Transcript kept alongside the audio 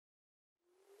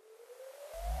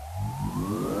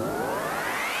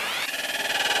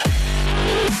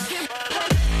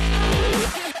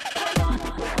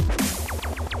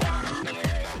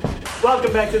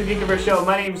Welcome back to the GKV Show.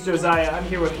 My name's Josiah. I'm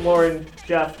here with Lauren,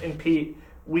 Jeff, and Pete.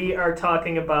 We are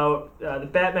talking about the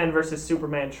Batman vs.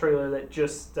 Superman trailer that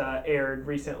just aired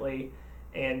recently,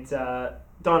 and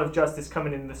Dawn of Justice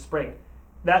coming in the spring.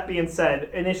 That being said,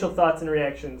 initial thoughts and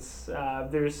reactions.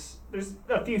 There's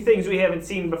a few things we haven't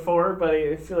seen before, but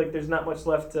I feel like there's not much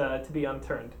left to be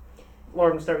unturned.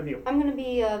 Lauren, we'll start with you. I'm going to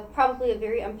be probably a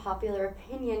very unpopular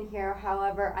opinion here.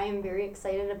 However, I am very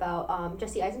excited about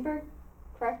Jesse Eisenberg,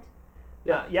 correct?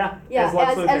 Yeah,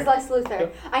 as Lex Luthor.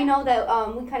 Yep. I know that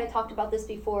we kind of talked about this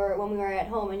before when we were at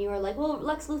home, and you were like, well,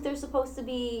 Lex Luthor's supposed to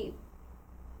be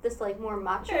this, like, more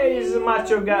macho. Yeah, he's a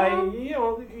macho guy. You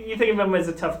know, you think of him as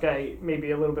a tough guy,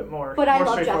 maybe a little bit more. But I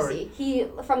love Jesse.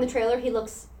 From the trailer, he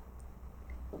looks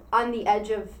on the edge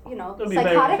of, It'll be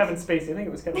psychotic. Kevin Spacey. I think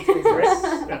it was Kevin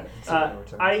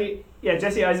Spacey, right?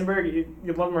 Jesse Eisenberg,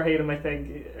 you love him or hate him, I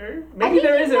think. Or maybe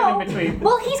there isn't an in-between.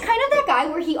 Well, he's kind of that guy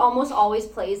where he almost always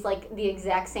plays, like, the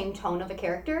exact same tone of a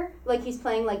character. Like, he's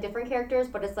playing, like, different characters,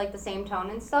 but it's, like, the same tone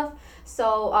and stuff.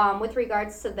 So, with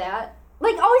regards to that,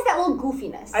 like, always that little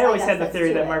goofiness. I always had the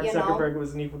theory that Mark Zuckerberg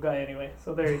was an evil guy anyway,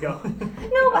 so there you go.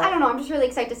 No, but I don't know. I'm just really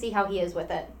excited to see how he is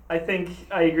with it. I think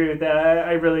I agree with that.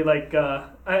 I really like,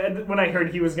 when I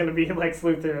heard he was going to be Lex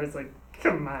Luthor, I was like,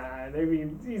 come on. I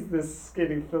mean, he's this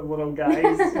skinny little guy.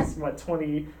 He's what,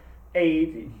 28?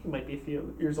 He might be a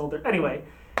few years older. Anyway,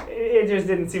 it just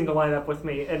didn't seem to line up with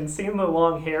me. And seeing the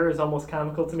long hair is almost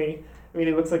comical to me. I mean,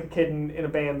 he looks like a kid in a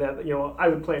band that, I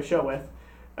would play a show with.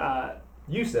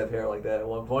 You used to have hair like that at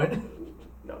one point.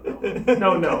 No.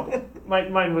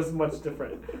 Mine was much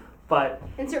different. But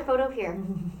insert photo here.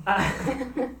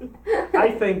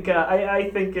 I think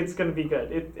it's going to be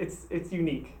good. It's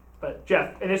unique. But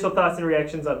Jeff, initial thoughts and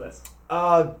reactions on this?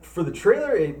 For the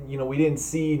trailer, we didn't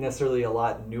see necessarily a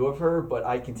lot new of her, but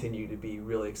I continue to be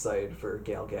really excited for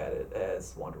Gal Gadot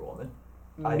as Wonder Woman.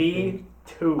 Me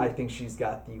too. I think she's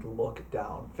got the look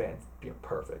down,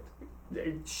 perfect.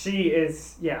 She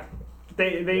is, yeah.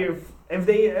 Have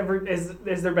they ever? Has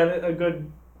there been a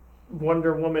good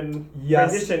Wonder Woman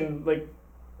rendition? Like,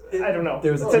 I don't know.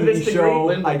 There was a TV show.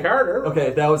 Linda Carter.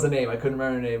 Okay, that was the name. I couldn't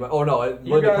remember her name. Oh no,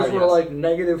 you Linda guys Carter, were like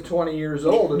negative 20 years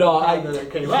old at the time that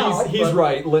it came out. He's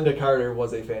right. Linda Carter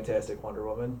was a fantastic Wonder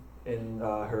Woman in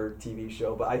her TV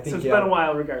show, but I think it's been a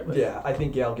while regardless. Yeah, I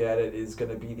think Gal Gadot is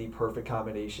going to be the perfect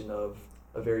combination of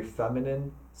a very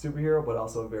feminine superhero, but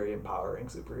also a very empowering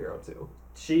superhero too.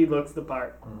 She looks the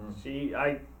part. Mm-hmm.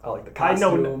 I like the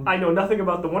costume. I know nothing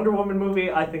about the Wonder Woman movie.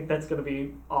 I think that's going to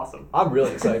be awesome. I'm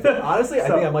really excited. Honestly, I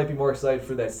think I might be more excited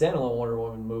for that standalone Wonder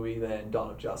Woman movie than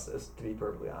Dawn of Justice, to be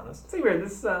perfectly honest. See, weird.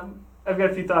 This I've got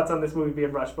a few thoughts on this movie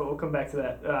being rushed, but we'll come back to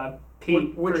that.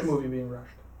 Pete, which movie being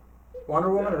rushed?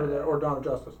 Wonder Woman or Dawn of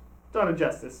Justice? Dawn of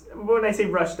Justice. When I say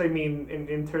rushed, I mean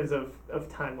in terms of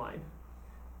timeline.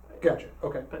 Gotcha.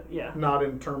 Okay. But yeah. Not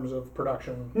in terms of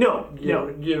production. No.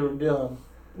 Get her done.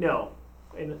 No.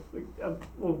 And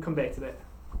we'll come back to that.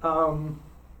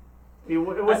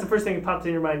 What's the first thing that pops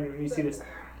in your mind when you see this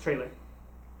trailer?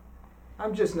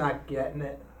 I'm just not getting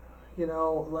it.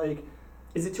 Like.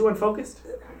 Is it too unfocused?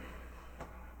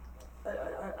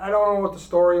 I don't know what the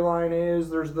storyline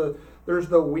is. There's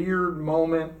the weird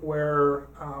moment where,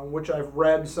 which I've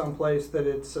read someplace that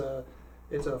it's a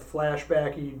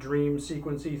flashbacky dream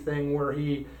sequency thing where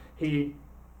he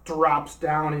drops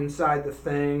down inside the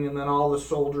thing and then all the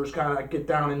soldiers kind of get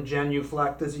down and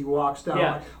genuflect as he walks down.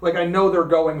 Yeah. Like I know they're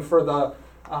going for the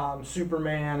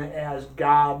Superman as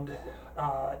God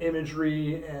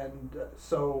imagery, and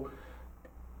so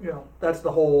that's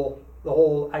the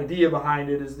whole idea behind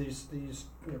it is these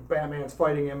Batman's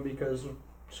fighting him because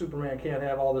Superman can't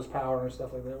have all this power and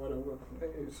stuff like that. Whatever.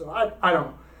 So I don't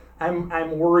know.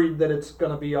 I'm worried that it's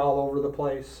going to be all over the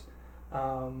place.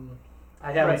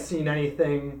 I haven't seen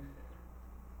anything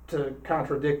to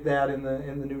contradict that in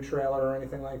the new trailer or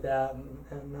anything like that.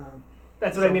 And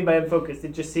that's what I mean by unfocused.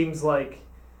 It just seems like,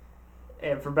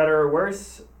 and for better or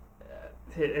worse,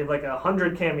 like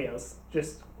 100 cameos.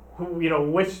 Just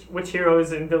which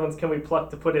heroes and villains can we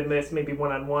pluck to put in this? Maybe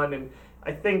one-on-one. And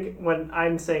I think what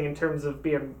I'm saying in terms of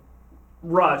being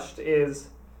rushed is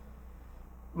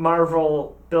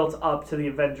Marvel built up to the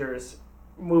Avengers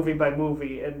movie by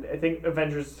movie, and I think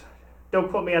Avengers, don't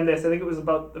quote me on this, I think it was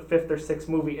about the 5th or 6th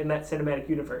movie in that cinematic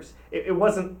universe. It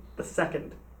wasn't the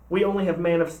second. We only have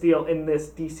Man of Steel in this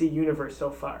DC universe so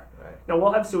far. Right. Now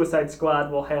we'll have Suicide Squad,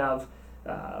 we'll have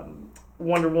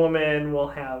Wonder Woman, we'll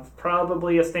have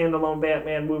probably a standalone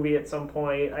Batman movie at some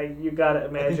point. You gotta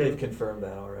imagine. I think they've confirmed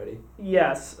that already.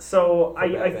 Yes, so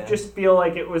I just feel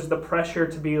like it was the pressure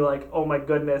to be like, oh my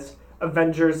goodness,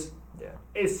 Avengers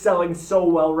is selling so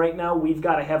well right now. We've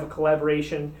got to have a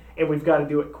collaboration, and we've got to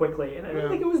do it quickly. And I don't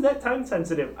think it was that time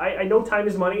sensitive. I know time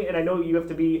is money, and I know you have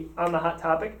to be on the hot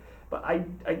topic, but I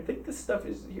think this stuff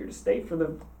is here to stay for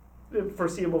the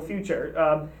foreseeable future.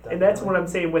 And that's what I'm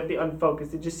saying with the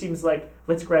unfocused. It just seems like,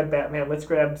 let's grab Batman, let's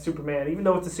grab Superman. Even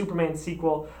though it's a Superman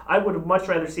sequel, I would have much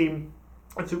rather seen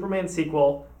a Superman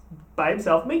sequel by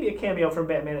himself, maybe a cameo from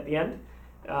Batman at the end.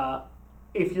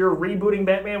 If you're rebooting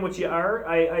Batman, which you are,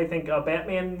 I think a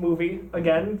Batman movie,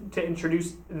 again, to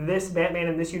introduce this Batman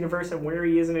in this universe and where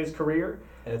he is in his career.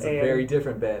 And it's a very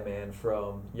different Batman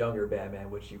from younger Batman,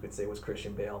 which you could say was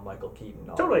Christian Bale, Michael Keaton.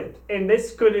 Totally. And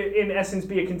this could, in essence,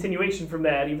 be a continuation from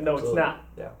that, even though it's not.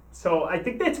 Yeah. So I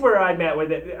think that's where I'm at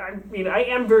with it. I mean, I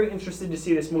am very interested to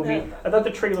see this movie. Yeah. I thought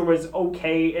the trailer was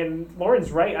okay, and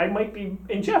Lauren's right. I might be,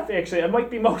 and Jeff, actually, I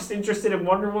might be most interested in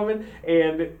Wonder Woman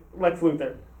and Lex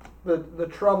Luthor. The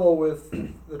trouble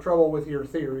with your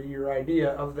theory, your idea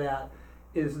of that,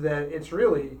 is that it's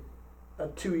really a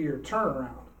 2-year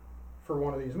turnaround for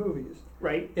one of these movies,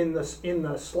 Right. in the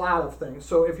slot of things.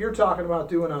 So if you're talking about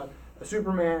doing a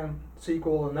Superman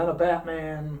sequel and then a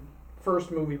Batman first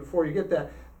movie before you get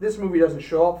that, this movie doesn't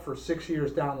show up for 6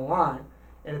 years down the line,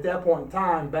 and at that point in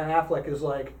time, Ben Affleck is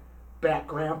like Bat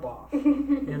Grandpa,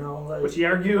 you know, like, Which he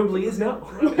arguably is now.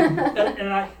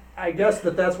 and I guess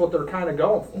that's what they're kind of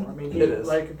going for. I mean, It is.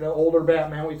 like the older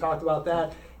Batman, we talked about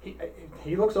that.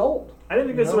 He looks old. I didn't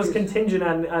think this You know, was he's- contingent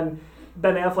on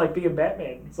Ben Affleck being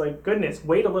Batman. It's like, goodness,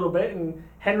 wait a little bit, and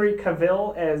Henry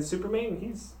Cavill as Superman,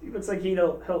 he looks like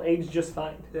he'll age just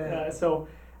fine. Yeah. So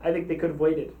I think they could have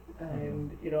waited.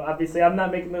 And, you know, obviously I'm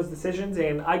not making those decisions,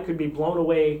 and I could be blown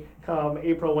away come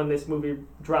April when this movie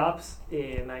drops,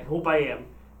 and I hope I am.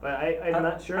 But I'm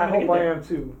not sure I I'm going to hope get I there. am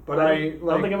too. But I I don't think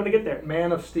like I'm going to get there.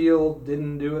 Man of Steel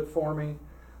didn't do it for me.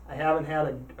 I haven't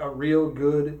had a real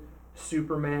good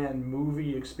Superman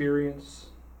movie experience,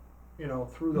 you know,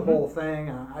 through the Mhm. whole thing.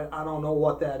 I don't know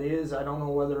what that is. I don't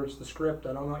know whether it's the script.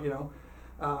 I don't know, you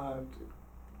know.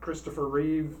 Christopher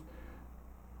Reeve,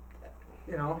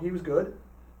 you know, he was good.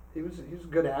 He was a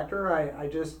good actor. I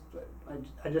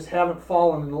just haven't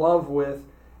fallen in love with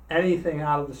anything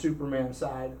out of the Superman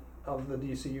side of the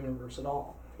DC universe at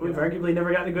all. you We've know? arguably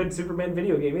never gotten a good Superman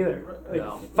video game either. Like,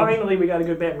 No. finally, we got a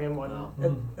good Batman one.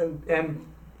 No. And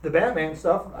the Batman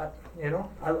stuff,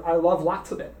 I love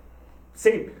lots of it.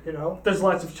 Same. You know, There's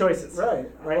lots of choices. right?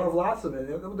 Right. I love lots of it.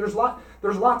 There's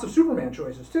lots of Superman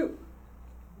choices too.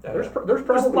 There's There's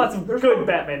probably lots of good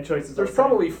Batman choices. There's I'll say.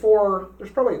 probably four. There's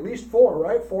probably at least four,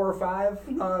 right? 4 or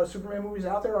 5 Superman movies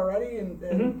out there already, and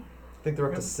Mhm. I think they're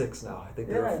up to 6 now. I think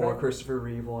there Yeah, were 4 yeah. Christopher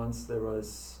Reeve ones. There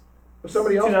was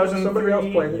somebody else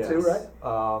 2003, played it too,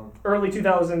 right? Early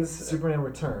 2000s. Superman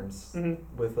Returns Mhm.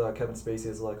 with Kevin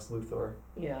Spacey as Lex Luthor.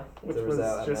 Yeah, which There was was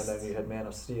that, just. and then you had Man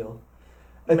of Steel.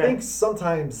 I Man- think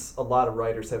sometimes a lot of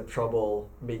writers have trouble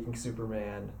making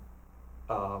Superman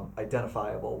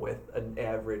identifiable with an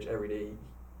average, everyday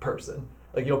person.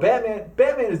 Like, you know,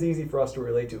 Batman is easy for us to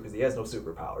relate to because he has no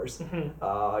superpowers.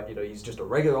 Mhm. You know, he's just a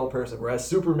regular old person, whereas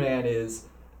Superman is,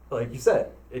 like you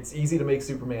said, it's easy to make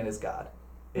Superman as God.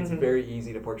 It's Mhm. very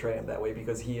easy to portray him that way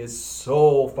because he is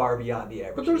so far beyond the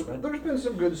average But there's human. been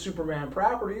some good Superman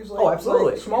properties. Like, Oh,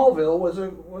 absolutely. Like Smallville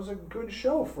was a good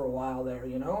show for a while there.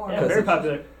 You know. Yeah, Because very it's-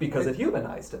 popular. Because it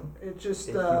humanized him. It just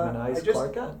It humanized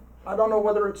Clark Kent. I don't know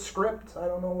whether it's script. I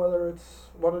don't know whether it's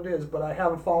what it is, but I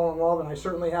haven't fallen in love, and I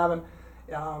certainly haven't.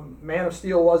 Man of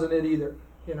Steel wasn't it either.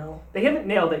 You know. They haven't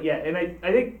nailed it yet, and I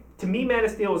think to me, Man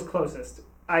of Steel was closest.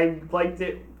 I liked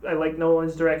it. I liked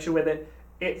Nolan's direction with it.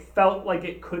 It felt like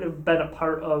it could have been a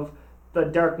part of the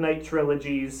Dark Knight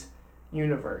trilogy's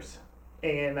universe,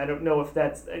 and I don't know if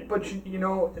that's But you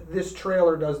know, this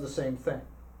trailer does the same thing.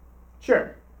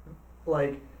 sure.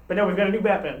 Like, But now we've got a new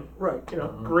Batman. right, You know.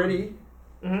 Mhm. gritty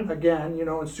Hmm. again. You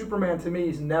know, and Superman to me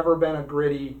has never been a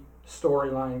gritty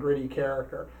storyline, gritty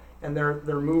character, and they're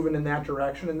moving in that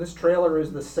direction. And this trailer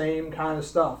is the same kind of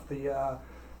stuff. The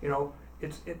you know,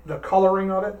 the coloring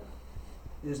of it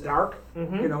is dark.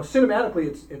 Hmm. You know,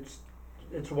 cinematically,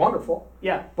 it's wonderful,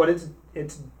 Yeah. but it's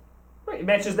Right. It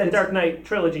matches that It's- Dark Knight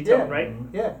trilogy Yeah. tone, right?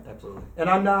 Mhm. yeah. Absolutely. And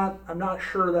I'm not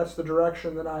sure that's the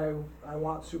direction that I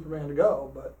want Superman to go.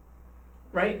 But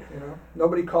Right. you know,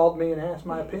 nobody called me and asked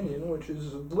my opinion, which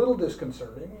is a little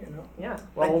disconcerting. You know, Yeah.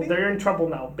 I Well, think- they're in trouble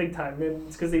now, big time. And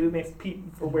it's because they didn't ask Pete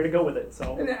for where to go with it.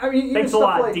 So and I mean, even thanks a stuff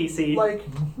lot, like, DC. Like,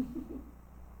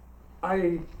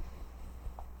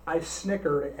 I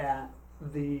snickered at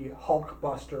the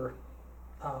Hulkbuster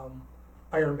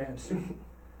Iron Man suit.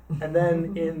 And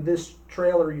then in this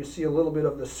trailer, you see a little bit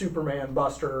of the Superman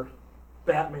Buster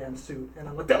Batman suit, and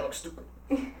I'm like, that looks stupid.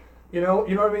 You know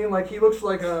what I mean? Like he looks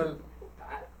like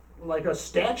like a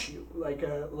statue, like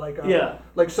Yeah.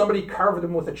 like somebody carved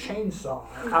him with a chainsaw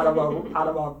out of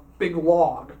a big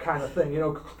log kind of thing, you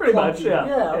know, Pretty much, clunky. yeah.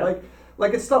 Yeah.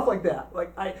 Like it's stuff like that.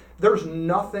 Like there's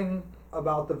nothing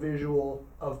about the visual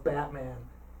of Batman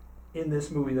in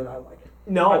this movie that I like.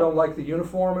 No. I don't like the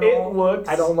uniform at It all. looks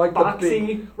I don't like boxy. the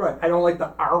big, right. I don't like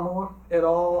the armor at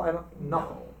all. I don't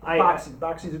nothing. Boxy.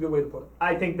 Boxy's a good way to put it.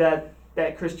 I think that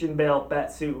Christian Bale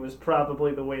Batsuit was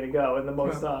probably the way to go and the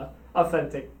most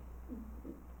authentic.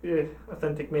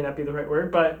 Authentic may not be the right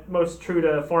word, but most true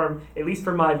to form, at least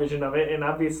for my vision of it. And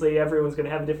obviously, everyone's going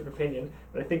to have a different opinion,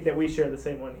 but I think that we share the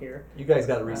same one here. You guys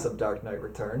got to read some Dark Knight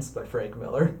Returns by Frank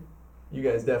Miller. You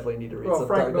guys definitely need to read Well, some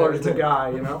Frank Dark Knight Miller's the Returns. guy,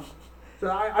 you know.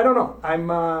 So I don't know. I'm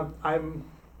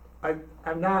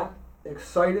not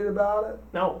excited about it.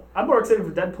 No, I'm more excited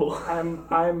for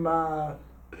Deadpool. I'm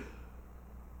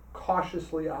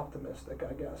cautiously optimistic,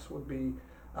 I guess, would be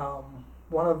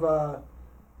one of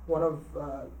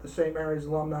the St. Mary's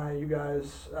alumni you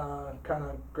guys kind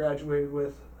of graduated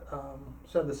with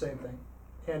said the same thing.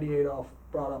 Andy Adolph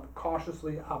brought up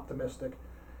cautiously optimistic,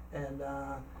 and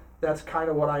that's kind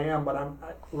of what I am, but I'm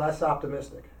less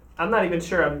optimistic. I'm not even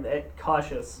sure I'm that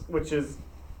cautious, which is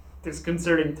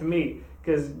disconcerting to me,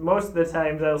 because most of the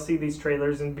times I'll see these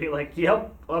trailers and be like,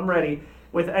 yep, I'm ready.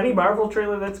 With any Marvel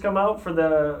trailer that's come out for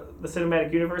the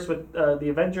cinematic universe with the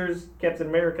Avengers, Captain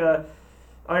America,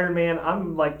 Iron Man,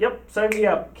 I'm like, yep, sign me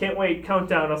up. Can't wait.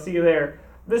 Countdown. I'll see you there.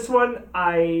 This one,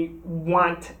 I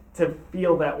want to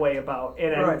feel that way about,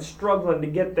 and I'm Right. struggling to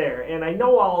get there. And I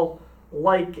know I'll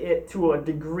like it to a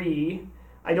degree.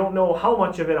 I don't know how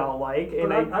much of it I'll like. And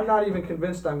But I'm not even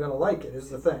convinced I'm going to like it, is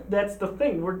the thing. that's the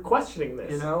thing. We're questioning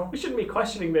this. You know? We shouldn't be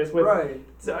questioning this. With, Right.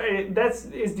 So,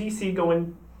 is DC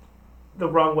going the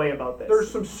wrong way about this?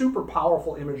 There's some super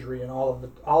powerful imagery in all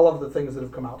of the things that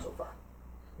have come out so far.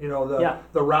 You know,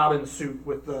 the Robin suit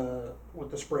with the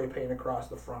spray paint across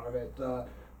the front of it,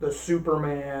 the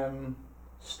Superman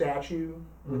statue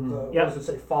with the what does it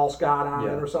say, false god on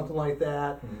it or something like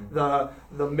that.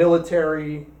 The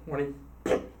military when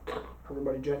he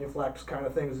everybody genuflects kind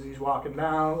of things as he's walking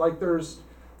down. Like there's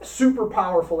super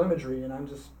powerful imagery, and I'm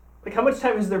just like, how much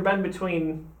time has there been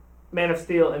between Man of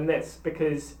Steel and this?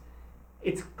 Because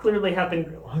it's clearly happened,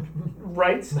 Very long.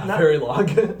 right? Not very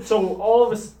long. So all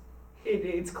of us,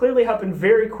 it's clearly happened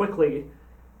very quickly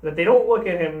that they don't look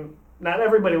at him. Not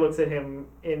everybody looks at him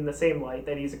in the same light.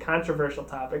 That he's a controversial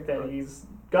topic. That he's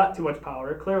got too much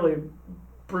power. Clearly,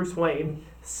 Bruce Wayne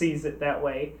sees it that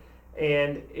way,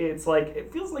 and it's like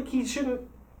it feels like he shouldn't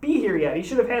be here yet. He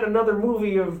should have had another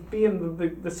movie of being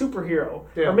the superhero,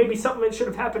 or maybe something that should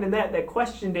have happened in that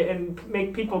questioned it and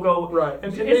make people go right.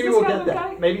 And Is maybe this we'll guy get the that.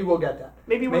 guy? Maybe we'll get that.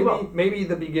 Maybe we will. Maybe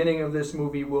the beginning of this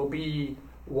movie will be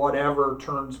whatever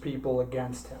turns people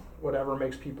against him, whatever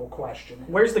makes people question him.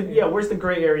 Where's the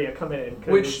gray area coming in?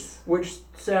 'Cause Which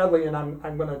sadly, and I'm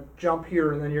going to jump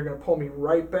here, and then you're going to pull me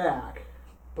right back.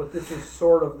 But this is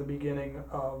sort of the beginning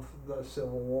of the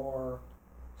Civil War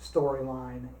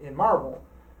storyline in Marvel.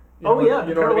 You know what I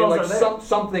mean? parallels Like are there.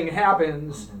 something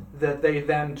happens that they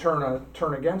then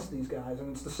turn against these guys,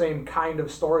 and it's the same kind of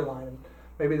storyline. And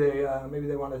maybe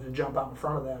they wanted to jump out in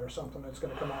front of that or something that's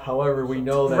going to come out. However, we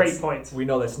know Great points. we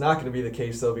know that's not going to be the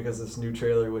case though, because this new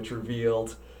trailer which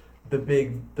revealed the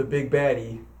big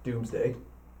baddie, Doomsday.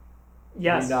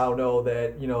 Yes. We now know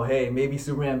that, hey, maybe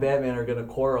Superman and Batman are going to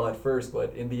quarrel at first,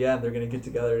 but in the end they're going to get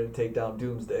together to take down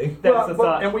Doomsday. That's the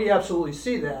thought. And we absolutely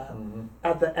see that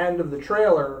at the end of the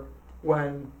trailer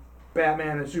when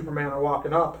Batman and Superman are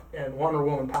walking up and Wonder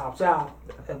Woman pops out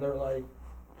and they're like,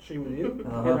 "She with you?"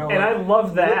 And I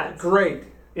love that. Great.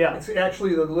 Yeah. It's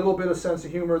actually the little bit of sense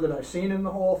of humor that I've seen in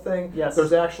the whole thing. Yes.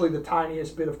 There's actually the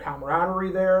tiniest bit of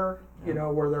camaraderie there,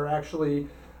 where they're actually,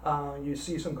 you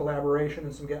see some collaboration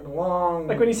and some getting along.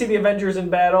 Like when you see the Avengers in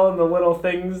battle and the little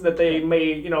things that they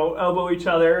may, elbow each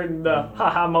other and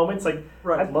haha moments. Like,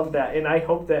 Right. I love that. And I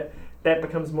hope that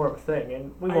becomes more of a thing.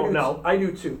 And we won't know. I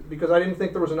do too, because I didn't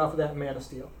think there was enough of that in Man of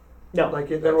Steel. No. Like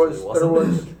there Absolutely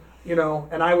was,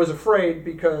 and I was afraid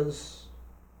because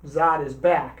Zod is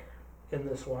back in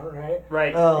this one, right?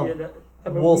 Right.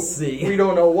 We'll see. We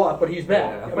don't know what, but he's back.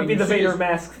 Yeah. I It would mean, be you the see Vader his-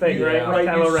 mask thing, Yeah. right? Right,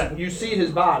 Kylo you, Ren. you see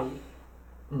his body,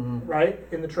 right,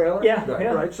 in the trailer. Yeah, Right.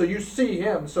 yeah. Right, so you see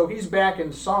him, so he's back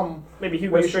in some Maybe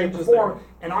Hugo way, Strange shape, or is there. form,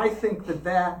 and I think that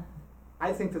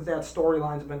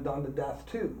storyline's been done to death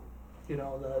too.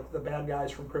 The bad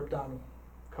guys from Krypton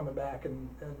coming back and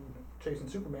chasing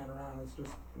Superman around. It's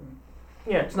just,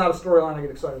 Yeah, it's not a storyline I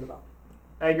get excited about.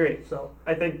 I agree. So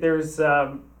I think there's,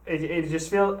 it just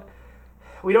feels,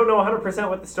 we don't know 100%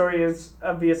 what the story is,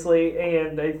 obviously,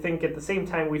 and I think at the same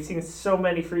time we've seen so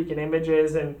many freaking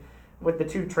images and with the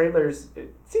two trailers,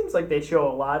 it seems like they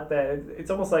show a lot that it's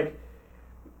almost like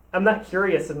I'm not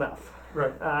curious enough.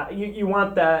 Right. You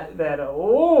want that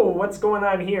oh, what's going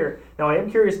on here? Now I am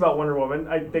curious about Wonder Woman.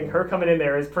 I think her coming in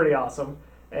there is pretty awesome,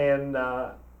 and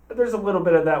there's a little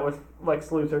bit of that with Lex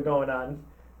Luthor going on.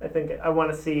 I think I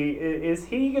want to see, is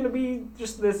he going to be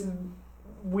just this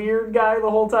weird guy the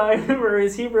whole time, or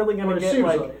is he really going to get seems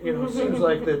like it seems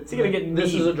like that. Is he gonna get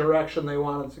this mean? is a direction they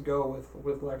wanted to go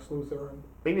with Lex Luthor. And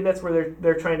maybe that's where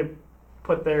they're trying to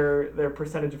put their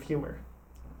percentage of humor.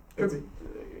 could be.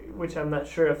 Which I'm not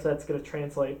sure if that's going to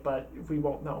translate, but we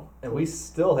won't know. And we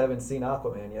still haven't seen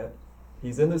Aquaman yet.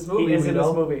 He's in this movie, He is in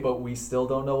this movie. but we still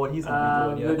don't know what he's going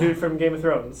to be doing The yet. dude from Game of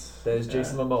Thrones. That is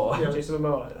Jason Momoa. Yeah. Jason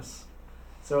Momoa. Yes.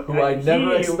 So Who I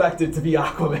never expected to be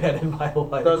Aquaman in my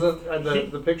life.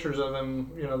 Doesn't the pictures of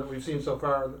him that we've seen so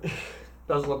far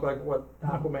doesn't look like what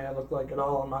Aquaman looked like at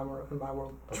all in my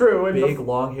world. True. And Big,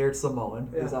 long-haired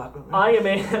Samoan is Yeah.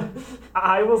 Aquaman.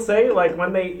 I will say, like,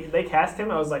 when they cast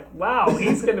him, I was like, wow,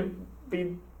 he's going to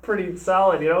be pretty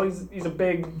solid. He's a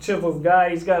big, chiseled guy.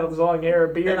 He's got his long hair,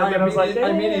 a beard. And And then I was like, I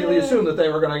immediately assumed that they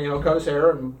were going to cut his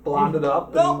hair and blonde it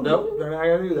up. And nope, they're not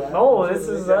going to do that. oh, this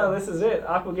is it.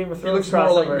 Aqua Game of He Thrones looks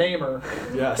more like crossover.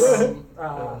 Namor. Yes.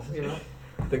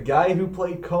 The guy who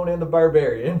played Conan the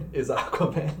Barbarian is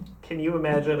Aquaman. Can you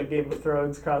imagine a Game of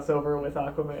Thrones crossover with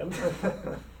Aquaman?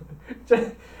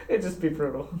 It'd just be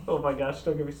brutal. Oh my gosh,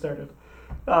 don't get me started.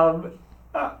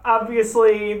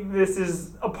 Obviously, this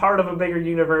is a part of a bigger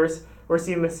universe. We're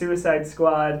seeing the Suicide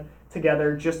Squad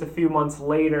together just a few months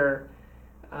later,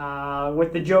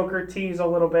 with the Joker tease a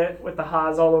little bit, with the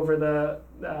Haas all over the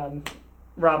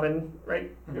Robin,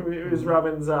 right? It was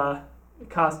Robin's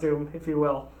costume, if you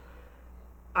will.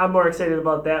 I'm more excited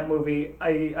about that movie.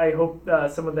 I hope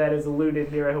some of that is alluded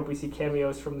here. I hope we see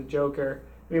cameos from the Joker.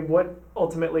 I mean, what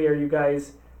ultimately are you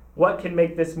guys? What can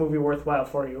make this movie worthwhile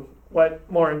for you?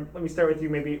 Lauren? Let me start with you.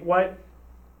 Maybe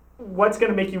what's going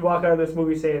to make you walk out of this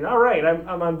movie saying, "All right,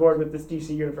 I'm on board with this DC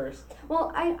universe"?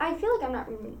 Well, I feel like I'm not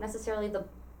necessarily the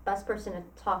best person to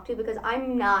talk to because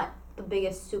I'm not the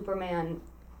biggest Superman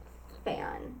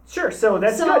fan. Sure. So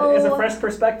that's good as a fresh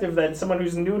perspective. That someone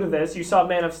who's new to this, you saw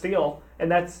Man of Steel, and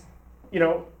that's,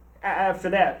 after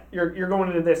that, you're going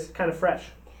into this kind of fresh.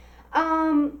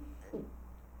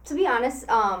 To be honest,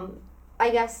 I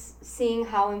guess seeing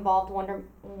how involved Wonder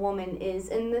Woman is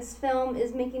in this film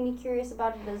is making me curious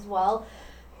about it as well.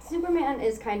 Superman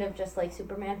is kind of just like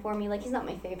Superman for me. Like, he's not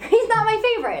my favorite. He's not my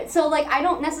favorite. So, like, I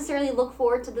don't necessarily look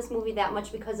forward to this movie that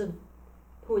much because of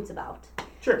who it's about.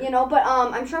 Sure. But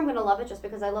I'm sure I'm going to love it just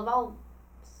because I love all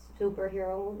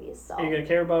superhero movies. So Are you gonna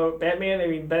care about Batman? I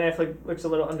mean, Ben Affleck looks a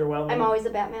little underwhelming. I'm always a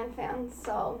Batman fan,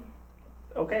 so...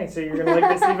 Okay, so you're gonna like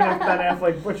this even if Ben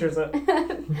Affleck butchers it.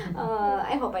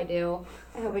 I hope I do.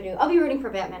 I'll be rooting for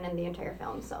Batman in the entire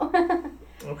film, so...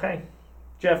 Okay.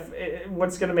 Jeff,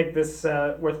 what's going to make this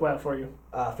worthwhile for you?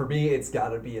 For me, it's got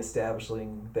to be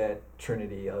establishing that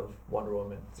trinity of Wonder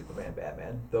Woman, Superman,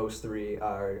 Batman. Those three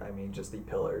are, just the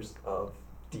pillars of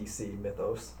DC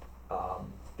mythos.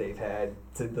 They've had,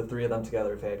 the three of them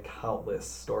together have had countless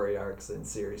story arcs and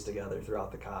series together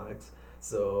throughout the comics.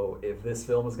 So if this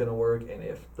film is going to work and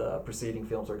if the preceding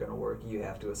films are going to work, you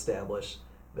have to establish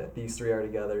that these three are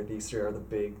together. These three are the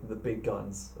big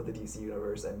guns of the DC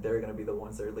universe, and they're going to be the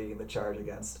ones that are leading the charge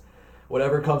against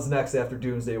whatever comes next after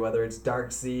Doomsday, whether it's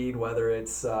Darkseid, whether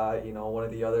it's one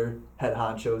of the other head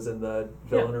honchos in the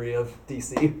villainry of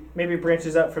DC. Maybe it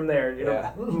branches out from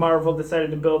there. Marvel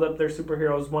decided to build up their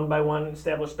superheroes one by one,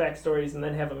 establish backstories, and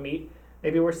then have them meet.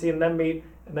 Maybe we're seeing them meet,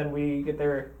 and then we get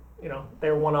their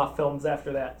one-off films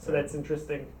after that. So that's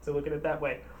interesting to look at it that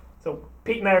way. So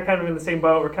Pete and I are kind of in the same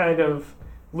boat. We're kind of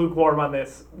lukewarm on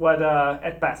this. What,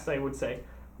 at best, I would say.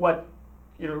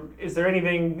 Is there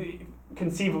anything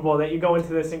conceivable that you go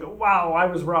into this and go, wow, I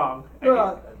was wrong?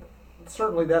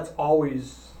 Certainly that's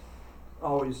always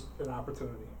an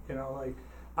opportunity.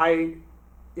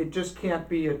 It just can't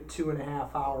be a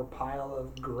 2.5 hour pile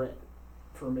of grit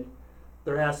for me.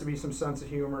 There has to be some sense of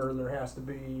humor. There has to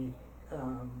be,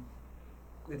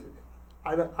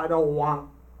 I don't want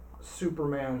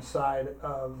Superman's side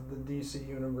of the DC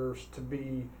universe to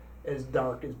be as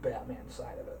dark as Batman's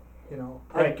side of it.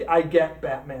 Right. I get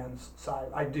Batman's side.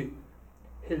 I do.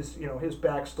 His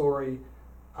backstory,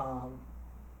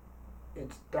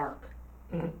 it's dark.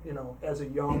 Mm-hmm. As a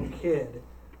young kid,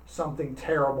 something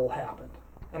terrible happened.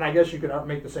 And I guess you could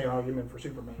make the same argument for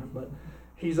Superman, but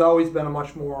he's always been a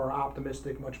much more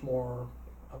optimistic, much more,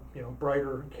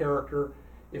 brighter character.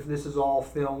 If this is all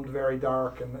filmed very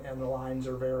dark and the lines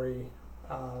are very,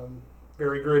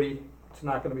 very gritty, it's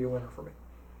not going to be a winner for me.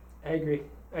 I agree.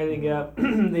 I think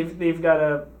they've got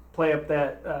to play up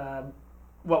that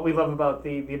what we love about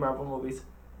the Marvel movies,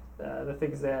 the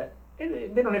things that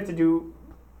they don't have to do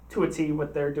to a T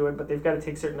what they're doing, but they've got to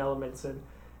take certain elements. And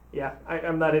yeah,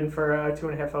 I'm not in for a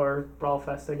 2.5 hour brawl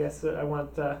fest. I guess I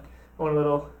want a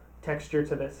little texture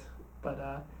to this,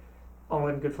 but all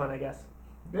in good fun, I guess.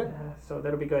 Yeah. So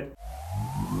that'll be good.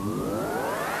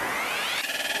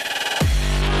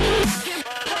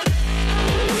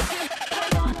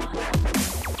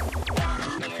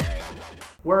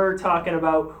 We're talking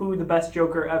about who the best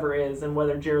Joker ever is and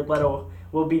whether Jared Leto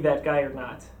will be that guy or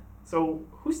not. So,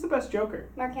 who's the best Joker?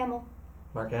 Mark Hamill.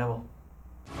 Mark Hamill.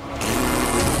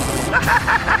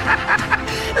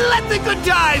 Let the good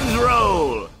times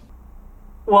roll!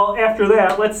 Well, after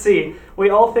that, let's see. We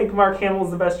all think Mark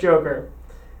Hamill's the best Joker.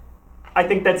 I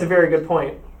think that's a very good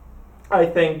point. I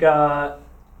think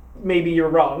maybe you're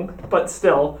wrong, but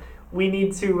still, we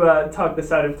need to talk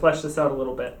this out and flesh this out a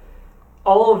little bit.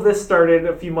 All of this started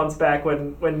a few months back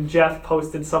when Jeff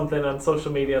posted something on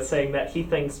social media saying that he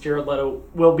thinks Jared Leto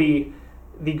will be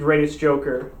the greatest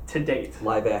Joker to date.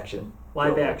 Live action.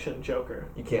 Live Joker. action Joker.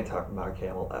 You can't talk about Mark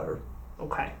Hamill ever.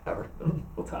 Okay. Ever.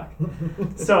 We'll talk.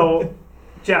 So,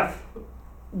 Jeff,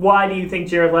 why do you think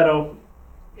Jared Leto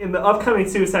in the upcoming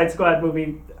Suicide Squad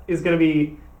movie is going to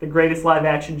be the greatest live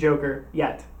action Joker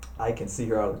yet? I can see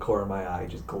her out of the corner of my eye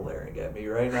just glaring at me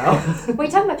right now. What are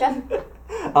you talking about, Jeff?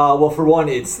 Well, for one,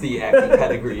 it's the acting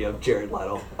pedigree of Jared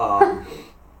Leto.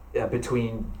 Yeah,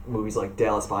 between movies like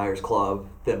Dallas Buyers Club,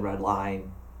 then Red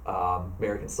Line,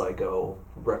 American Psycho,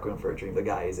 Requiem for a Dream, the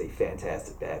guy is a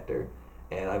fantastic actor.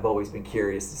 And I've always been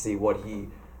curious to see what he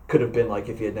could have been like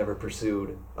if he had never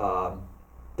pursued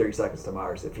 30 Seconds to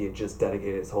Mars. If he had just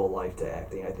dedicated his whole life to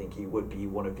acting, I think he would be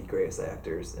one of the greatest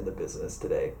actors in the business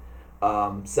today.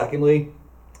 Secondly,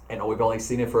 I know we've only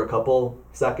seen it for a couple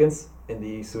seconds in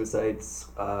the Suicide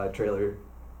trailer.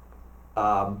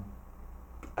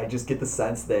 I just get the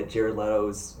sense that Jared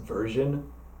Leto's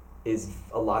version is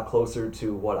a lot closer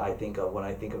to what I think of when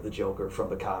I think of the Joker from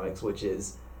the comics, which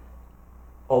is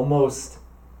almost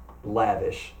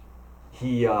lavish.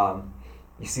 He,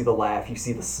 you see the laugh, you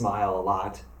see the smile a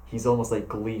lot. He's almost like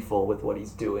gleeful with what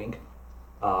he's doing.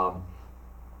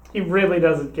 He really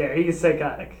doesn't care. He's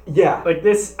psychotic. Yeah. Like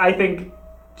this, I think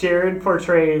Jared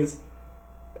portrays,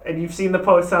 and you've seen the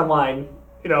posts online,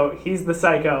 you know, he's the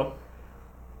psycho.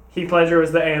 Heath Ledger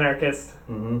was the anarchist.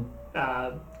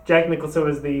 Mm-hmm. Jack Nicholson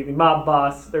was the mob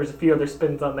boss. There's a few other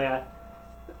spins on that.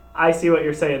 I see what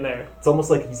you're saying there. It's almost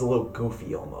like he's a little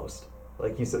goofy almost.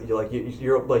 Like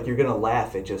you're gonna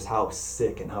laugh at just how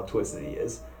sick and how twisted he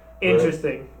is.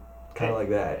 Interesting. Kind of like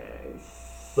that.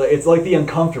 Like it's like the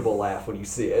uncomfortable laugh when you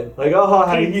see it. Like, oh,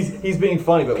 he's being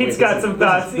funny, but Pete's got some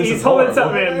thoughts. He's holding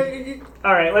something in.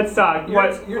 All right, let's talk.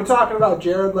 You're talking about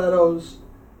Jared Leto's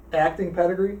acting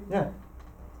pedigree? Yeah.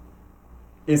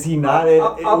 Is he not?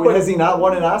 Has he not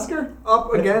won an Oscar?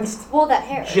 Up against Well, that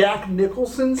hair. Jack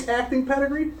Nicholson's acting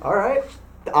pedigree? All right.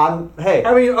 Hey.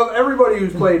 I mean, of everybody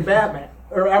who's played Batman,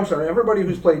 or I'm sorry, everybody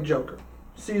who's played Joker,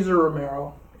 Cesar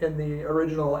Romero in the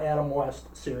original Adam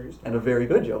West series, And a very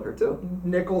good Joker too.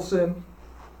 Nicholson,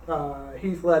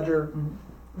 Heath Ledger. Mm-hmm.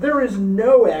 There is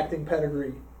no acting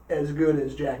pedigree as good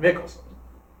as Jack Nicholson.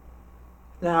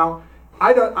 Now,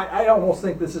 I almost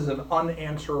think this is an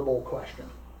unanswerable question.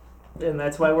 And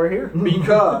that's why we're here.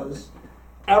 Because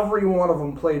every one of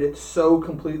them played it so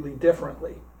completely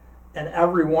differently, and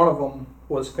every one of them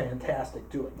was fantastic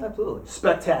doing it. Absolutely.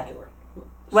 Spectacular.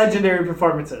 Legendary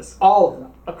performances. All of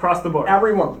them. Across the board.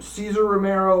 Every one of them. Cesar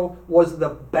Romero was the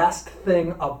best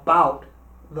thing about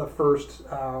the first,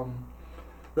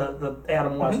 the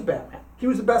Adam West Batman. He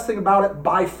was the best thing about it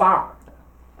by far.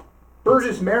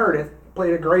 Burgess Meredith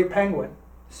played a great Penguin.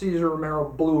 Cesar Romero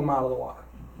blew him out of the water.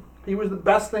 He was the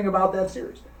best thing about that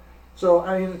series. So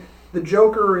I mean, the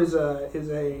Joker is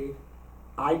a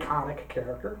iconic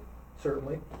character,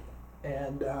 certainly,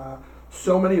 and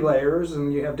so many layers,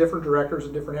 and you have different directors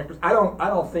and different actors. I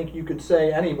don't think you could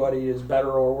say anybody is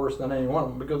better or worse than any one of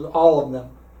them because all of them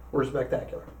were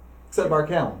spectacular, Except Mark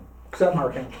Hamill. except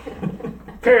Mark Hamill.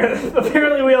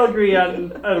 Apparently we all agree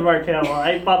on Mark Hamill.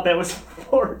 I thought that was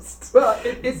forced. Well,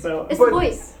 it's So- It's the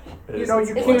voice. You know,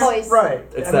 you It's can't, the voice. right?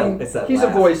 It's I that- mean, it's that he's laugh.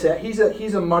 a voice.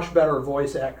 He's a much better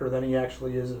voice actor than he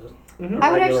actually is. Mhm.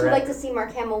 I would regular actually like actor. to see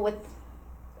Mark Hamill with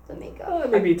the makeup.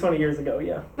 Maybe 20 years ago,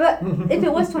 yeah. But if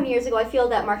it was 20 years ago, I feel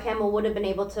that Mark Hamill would have been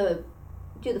able to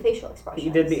do the facial expressions. He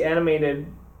did the animated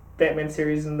Batman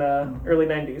series in the early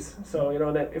 90s. So,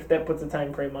 that if that puts a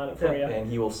time frame on it for you. And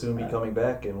he will soon be coming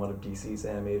back in one of DC's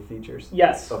animated features.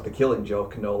 Yes. Of The Killing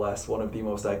Joke, no less, one of the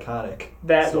most iconic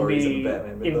That will stories in be the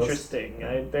Batman mythos. interesting.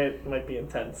 That might be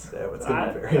intense. Yeah, it's going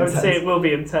to be very I would intense. say it will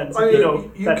be intense. I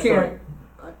mean, you that story. can't.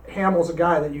 Hamill's a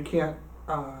guy that you can't.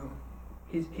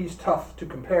 He's tough to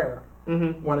compare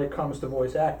when it comes to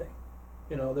voice acting.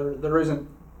 There isn't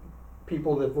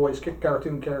people that voice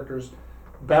cartoon characters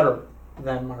better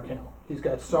than Mark Hamill. He's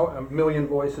got a million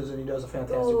voices and he does a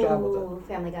fantastic job with it. Ooh,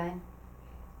 Family Guy.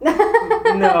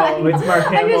 No, it's Mark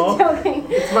Hamill. I'm just joking.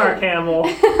 It's Mark Hamill.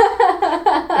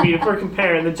 I mean, if we're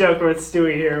comparing the Joker with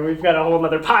Stewie here, we've got a whole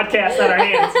other podcast on our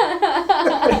hands.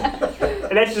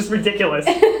 And that's just ridiculous.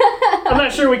 I'm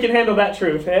not sure we can handle that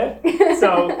truth, eh?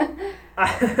 So,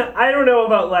 I don't know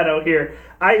about Leto here.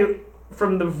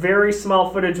 From the very small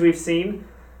footage we've seen,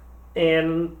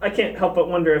 and I can't help but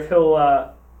wonder if he'll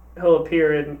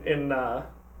appear in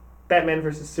Batman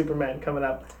vs. Superman coming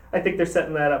up. I think they're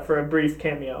setting that up for a brief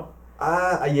cameo.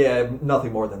 Yeah,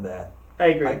 nothing more than that. I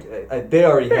agree. They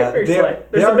already have.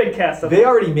 There's a big cast of They them.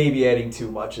 already may be adding too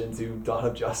much into Dawn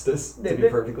of Justice, to be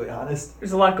perfectly honest.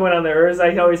 There's a lot going on there. As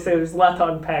I always say, there's a lot to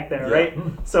unpack there, right?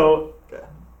 So,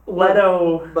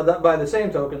 Leto... But by the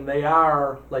same token, they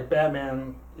are, like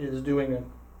Batman is doing a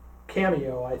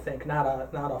cameo, I think, not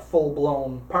a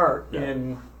full-blown part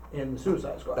in the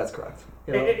Suicide Squad. That's correct.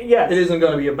 Yes. It isn't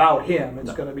going to be about him.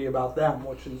 It's going to be about them,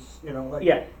 which is,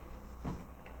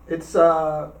 it's,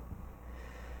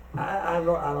 I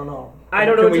don't know. I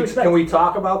don't know what to expect. Can we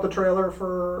talk about the trailer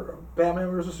for Batman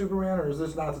vs. Superman, or is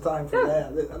this not the time for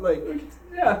that?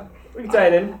 We can tie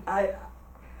it in.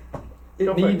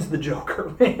 It needs the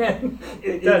Joker, man.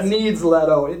 It needs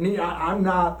Leto. I'm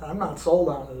not sold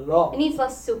on it at all. It needs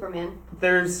less Superman.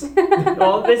 This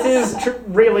is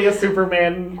really a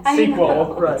Superman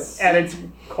sequel, right? At its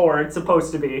core, it's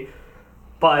supposed to be.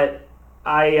 But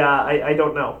I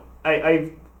don't know.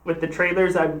 I with the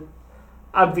trailers,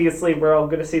 obviously we're all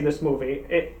going to see this movie.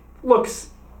 It looks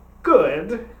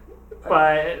good,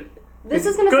 but this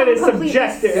is going to good sound is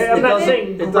subjective. I'm not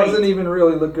saying it great. doesn't even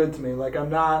really look good to me. Like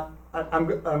I'm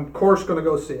of course going to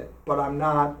go see it, but I'm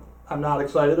not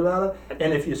excited about it.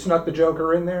 And if you snuck the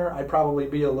Joker in there, I'd probably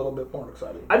be a little bit more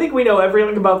excited. I think we know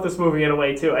everything about this movie in a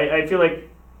way too. I feel like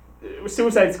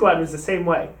Suicide Squad was the same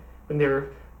way when they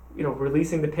were,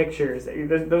 releasing the pictures.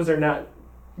 Those are not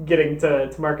getting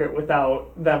to market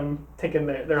without them taking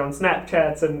their own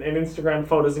Snapchats and Instagram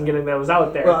photos and getting those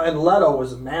out there. Well, and Leto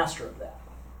was a master of that.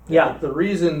 Yeah. Like, the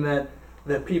reason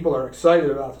that people are excited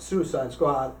about the Suicide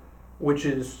Squad, which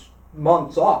is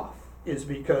months off, is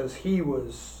because he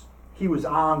was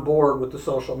on board with the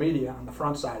social media on the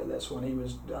front side of this when he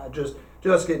was just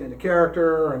getting into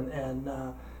character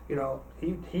and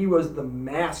he was the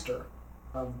master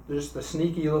of just the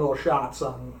sneaky little shots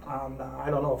on I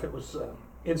don't know if it was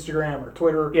Instagram or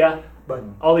Twitter. Yeah, but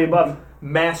all the above.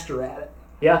 Master at it.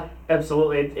 Yeah,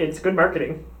 absolutely. It's good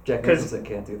marketing. Jack Nicholson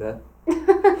can't do that.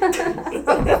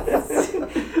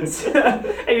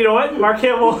 And you know what? Mark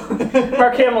Hamill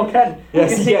can.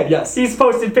 Yes, he can, yes. He's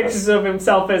posted pictures of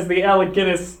himself as the Alec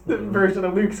Guinness version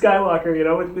of Luke Skywalker,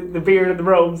 with the beard and the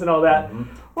robes and all that. Mm-hmm.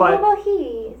 But what about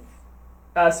Heath?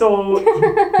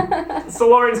 So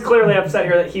Lauren's clearly upset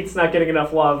here that Heath's not getting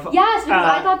enough love. Yes, because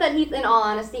I thought that Heath, in all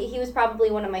honesty, he was probably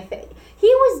one of my favorite. He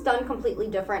was done completely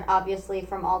different, obviously,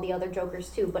 from all the other Jokers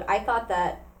too, but I thought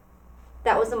that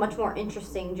was a much more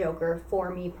interesting Joker for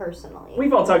me personally.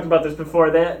 We've all talked about this before.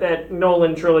 That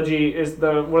Nolan trilogy is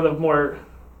one of the more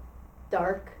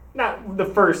dark. Not the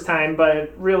first time,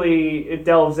 but really it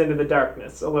delves into the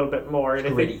darkness a little bit more.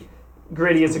 And Gritty. I think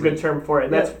gritty is a good term for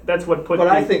it. And that's what put. But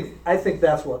I think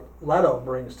that's what Leto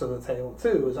brings to the table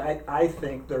too. Is I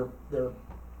think the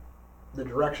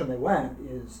direction they went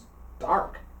is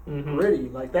dark. Gritty,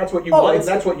 like that's what you like.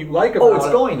 That's what you like about it. Oh, it's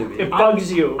going to be. It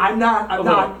bugs you. I'm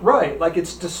not right. Like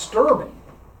it's disturbing,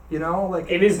 like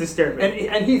it is disturbing.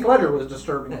 And Heath Ledger was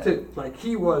disturbing too. Like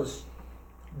he was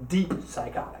deep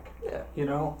psychotic. Yeah.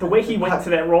 The way he went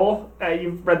to that role,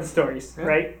 you've read the stories,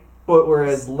 right? But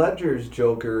whereas Ledger's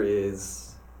Joker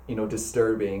is,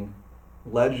 disturbing,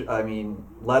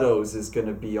 Leto's is going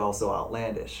to be also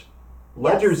outlandish.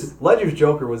 Ledger's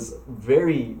Joker was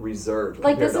very reserved.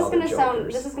 Like this is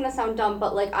gonna sound dumb,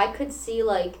 but like I could see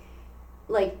like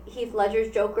Heath Ledger's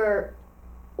Joker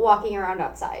walking around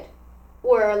outside,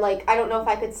 or like I don't know if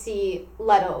I could see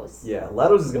Leto's. Yeah,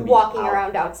 Leto's is gonna be walking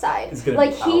around outside. It's gonna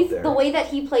like be Heath, out there. The way that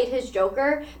he played his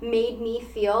Joker made me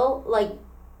feel like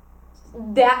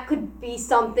that could be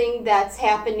something that's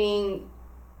happening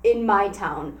in my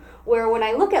town. Where when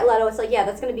I look at Leto, it's like, yeah,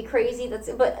 that's gonna be crazy.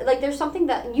 But like, there's something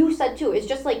that you said too. Is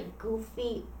just like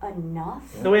goofy enough.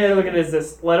 The way I look at it is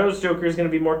this: Leto's Joker is going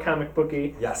to be more comic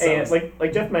booky, Yes, and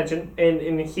like Jeff mentioned,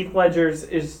 and Heath Ledger's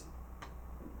is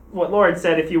what Lauren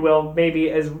said, if you will,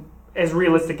 maybe as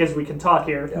realistic as we can talk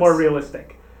here, Yes. more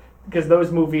realistic, because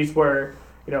those movies were.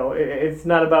 It's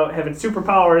not about having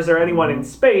superpowers or anyone in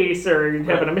space or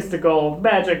having a mystical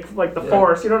magic like the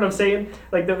Force. You know what I'm saying?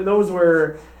 Like those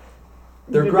were.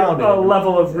 They're grounded. A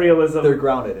level of realism. They're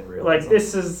grounded in realism. Like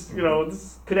this is,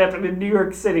 this could happen in New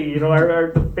York City.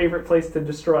 Our favorite place to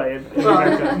destroy. In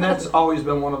America. And that's always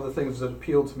been one of the things that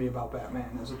appealed to me about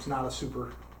Batman is it's not a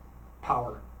super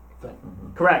power thing.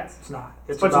 Mm-hmm. Correct. It's not.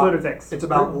 It's a bunch of lunatics. It's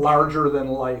about larger than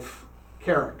life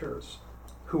characters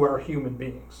who are human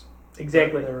beings.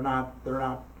 Exactly. They're not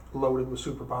loaded with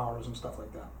superpowers and stuff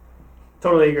like that.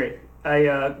 Totally agree.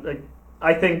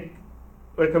 I think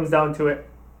when it comes down to it,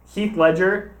 Heath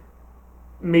Ledger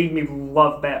made me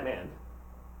love Batman,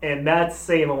 and that's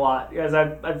saying a lot because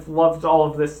I've loved all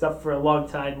of this stuff for a long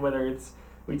time. Whether it's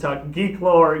we talk geek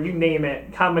lore, you name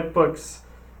it, comic books,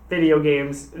 video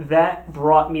games, that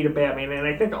brought me to Batman, and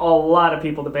I think a lot of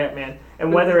people to Batman.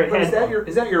 And whether it But had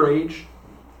is that your age?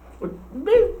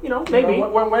 maybe.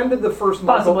 When did the first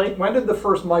Possibly. When did the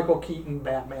first Michael Keaton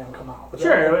Batman come out? Was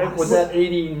Sure, that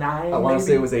 89? I want to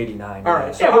say it was 89. All right.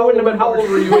 yeah. So Yeah, we wouldn't have been how old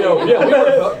were you?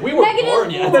 we weren't Negative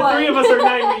born yet. The three of us are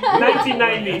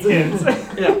 1990 kids.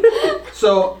 Yeah.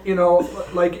 So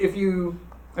like if you,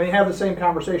 have the same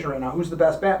conversation right now. Who's the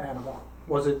best Batman of all?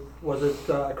 Was it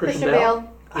Christian Bale?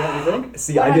 Yeah, you think?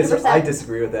 See, I 100%.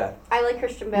 disagree with that. I like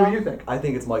Christian Who Bale. do you think? I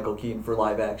think it's Michael Keaton for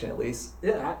live action at least.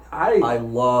 Yeah, I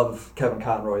love Kevin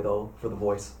Conroy though for the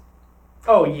voice.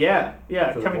 Oh yeah, For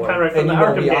the Kevin voice. Conroy from And the you know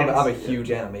Arkham me, games. I'm a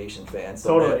huge animation fan,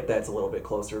 so Totally. that's a little bit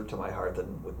closer to my heart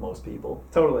than with most people.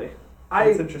 Totally.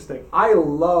 That's interesting. I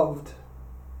loved.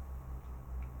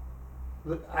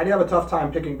 I'd have a tough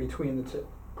time picking between the two,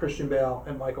 Christian Bale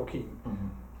and Michael Keaton. Mm-hmm.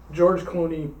 George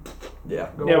Clooney, Yeah.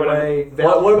 go Yeah, away.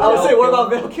 What about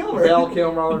Val Kilmer? Val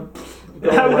Kilmer.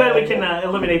 I'm glad we can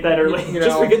eliminate that early.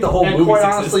 Just forget the whole and movie's quite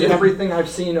honestly, existence. everything I've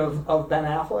seen of Ben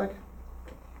Affleck,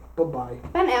 bye-bye.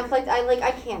 Ben Affleck,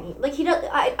 I can't eat. Like he does.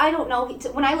 I don't know.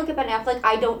 When I look at Ben Affleck,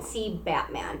 I don't see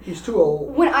Batman. He's too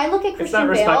old. When I look at It's not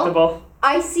Christian Bale, respectable.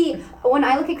 when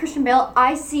I look at Christian Bale,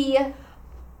 I see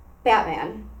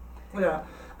Batman. Yeah,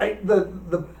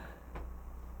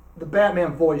 the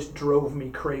Batman voice drove me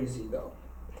crazy though.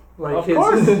 Like Of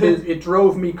course. it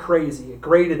drove me crazy. It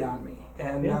grated on me.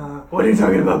 And What are you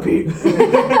talking about, Pete?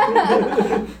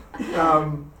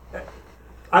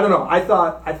 I don't know. I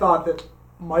thought that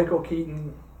Michael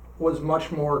Keaton was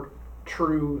much more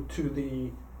true to the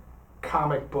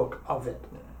comic book of it.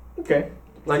 Okay.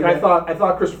 Like I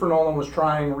thought Christopher Nolan was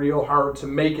trying real hard to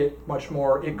make it much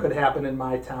more it could happen in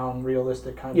my town,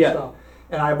 realistic kind of stuff.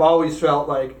 And I've always felt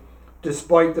like,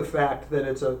 despite the fact that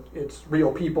it's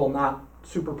real people, not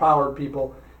superpowered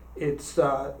people, it's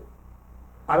I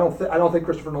don't think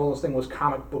Christopher Nolan's thing was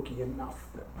comic booky enough.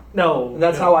 No. And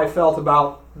that's how I felt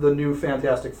about the new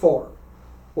Fantastic Four,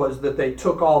 was that they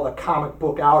took all the comic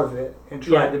book out of it and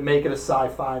tried to make it a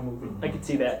sci-fi movie. I can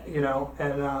see that.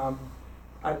 And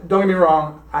don't get me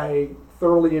wrong, I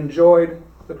thoroughly enjoyed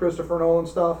the Christopher Nolan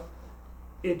stuff.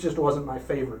 It just wasn't my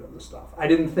favorite of the stuff. I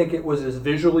didn't think it was as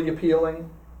visually appealing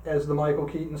as the Michael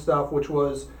Keaton stuff, which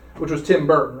was Tim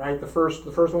Burton, right? The first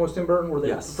one was Tim Burton. Were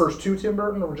they the first two Tim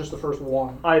Burton, or just the first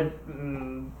one?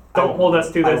 Don't hold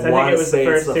us to this. I think it was the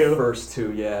first two. First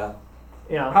two, yeah.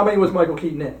 Yeah. How many was Michael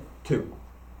Keaton in? 2.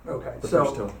 Okay, The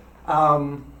first 2.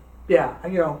 Yeah,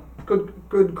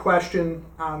 good question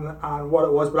on what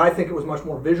it was, but I think it was much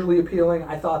more visually appealing.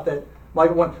 I thought that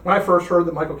when I first heard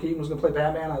that Michael Keaton was going to play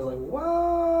Batman, I was like,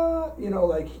 what?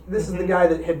 This is the guy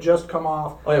that had just come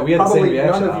off. Oh yeah, we had the same Probably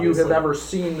reaction. none of you obviously. have ever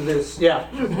seen this. Yeah.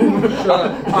 Shut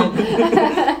up, punk.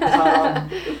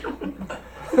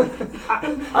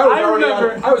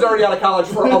 I was already out of college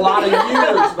for a lot of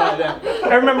years by then.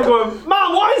 I remember going,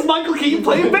 Mom, why is Michael Keaton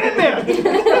playing Batman?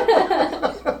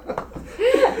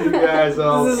 You guys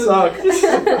all suck.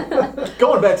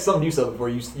 Going back to something you said before,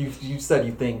 you said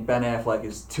you think Ben Affleck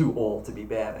is too old to be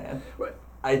Batman.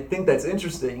 I think that's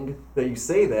interesting that you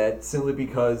say that, simply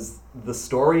because the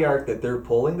story arc that they're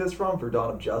pulling this from for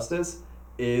Dawn of Justice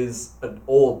is an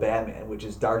old Batman, which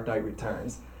is Dark Knight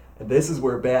Returns. And this is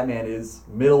where Batman is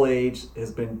middle-aged,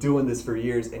 has been doing this for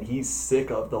years, and he's kind of sick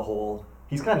of the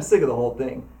whole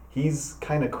thing. He's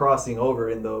kind of crossing over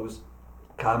in those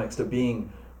comics to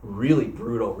being really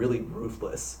brutal, really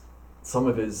ruthless. some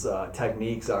of his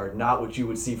techniques are not what you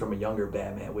would see from a younger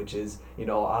Batman, which is,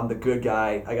 I'm the good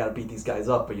guy, I gotta beat these guys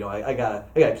up, but I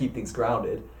gotta keep things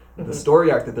grounded. The story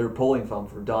arc that they're pulling from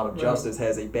for Dawn of Justice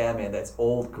has a Batman that's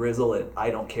old, grizzled, and I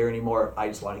don't care anymore. I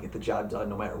just want to get the job done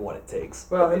no matter what it takes.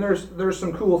 Well, and there's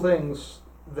some cool things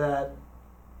that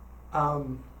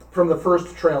from the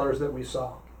first trailers that we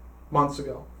saw months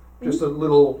ago. Just a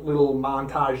little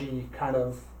montage-y kind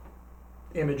of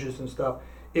images and stuff.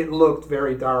 It looked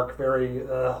very dark, very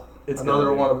It's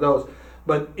another one of those.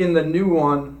 But in the new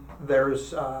one,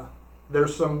 there's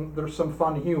some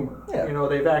fun humor. Yeah.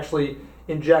 They've actually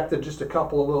injected just a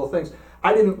couple of little things.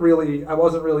 I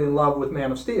wasn't really in love with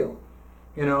Man of Steel,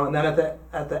 and then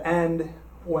at the end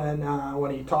when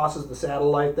he tosses the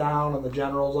satellite down and the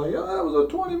general's like, "Yeah, that was a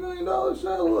 $20 million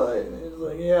satellite," and he's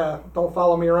like, "Yeah, don't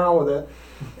follow me around with it."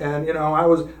 And I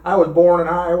was born in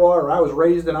Iowa, or I was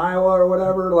raised in Iowa, or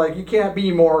whatever. Like, you can't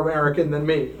be more American than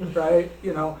me, right?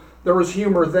 There was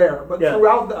humor there, but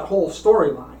throughout that whole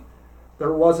storyline,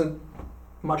 there wasn't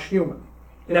much humor.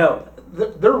 No.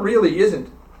 There really isn't.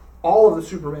 All of the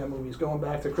Superman movies, going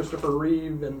back to Christopher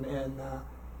Reeve, and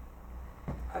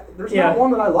there's not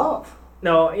one that I love.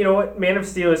 No, you know what? Man of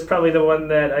Steel is probably the one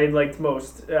that I liked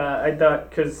most. I thought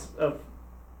because of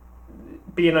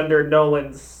being under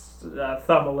Nolan's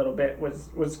thumb a little bit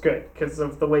was good because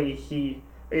of the way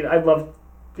I loved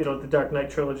the Dark Knight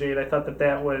trilogy, and I thought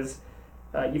that was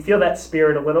you feel that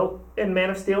spirit a little in Man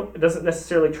of Steel. It doesn't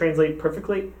necessarily translate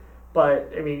perfectly.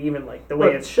 But, even, the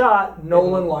way it's shot...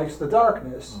 Nolan likes the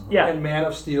darkness, and Man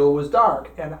of Steel was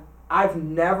dark. And I've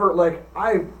never,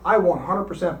 I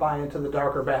 100% buy into the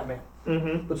darker Batman.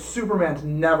 Mm-hmm. But Superman's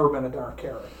never been a dark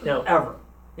character. No. Ever.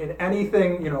 In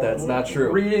anything, That's not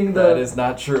true. That is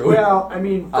not true. Well,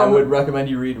 I would recommend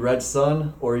you read Red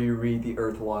Sun, or you read the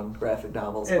Earth One graphic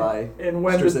novels by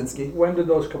Straczynski. When did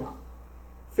those come out?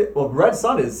 Well, Red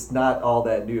Sun is not all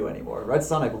that new anymore. Red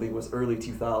Sun, I believe, was early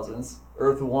 2000s.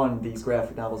 Earth One, these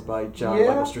graphic novels by John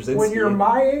Michael Straczynski. When you're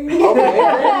my age,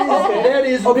 that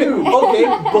is new. Okay,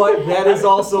 but that is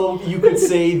also, you could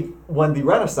say, when the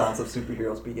renaissance of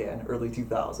superheroes began, early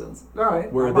 2000s. All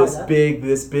right. Where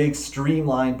this big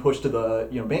streamline push to the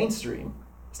mainstream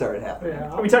started happening.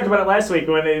 We talked about it last week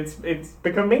when it's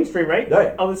become mainstream, right?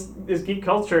 Right. All this geek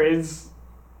culture is...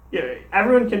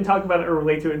 everyone can talk about it or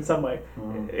relate to it in some way.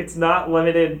 Mm-hmm. It's not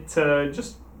limited to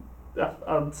just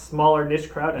a smaller niche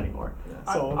crowd anymore.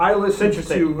 Yeah. So I listened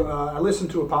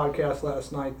to a podcast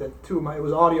last night that it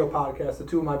was audio podcast that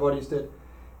two of my buddies did,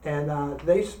 and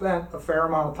they spent a fair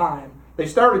amount of time. They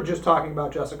started just talking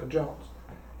about Jessica Jones,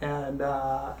 and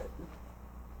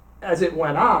as it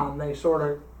went on, these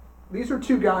are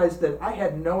two guys that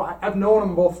I've known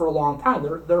them both for a long time.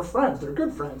 They're friends. They're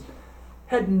good friends.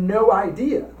 Had no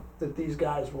idea that these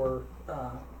guys were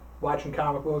watching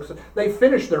comic books. They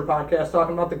finished their podcast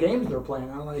talking about the games they're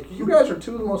playing. I'm like, you guys are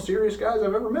two of the most serious guys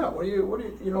I've ever met. What do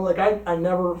you I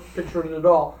never pictured it at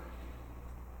all.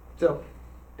 So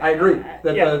I agree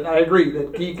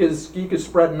that geek is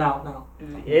spreading out now.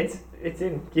 It's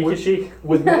in geek is chic.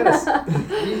 With Man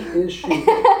Geek is chic.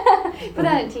 Put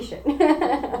that on a t-shirt.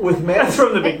 That's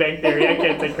from the Big Bang Theory. I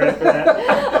can't take credit for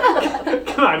that.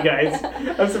 Come on, guys.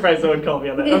 I'm surprised no one called me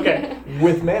on that. Okay.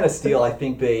 With Man of Steel, I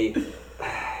think they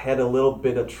had a little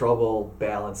bit of trouble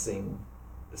balancing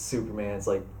Superman's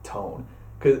tone,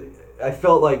 because I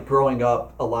felt like growing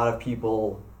up, a lot of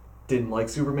people didn't like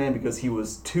Superman because he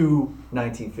was too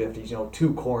 1950s,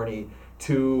 too corny,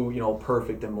 too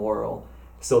perfect and moral.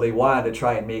 So they wanted to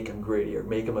try and make him grittier,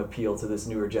 make him appeal to this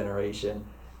newer generation,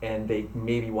 and they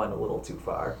maybe went a little too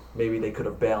far. Maybe they could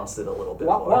have balanced it a little bit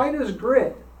more. Why does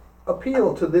grit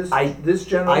appeal to this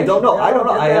generation? I don't know.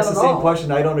 I asked the same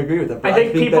question. I don't agree with it. But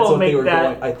I think that's what they were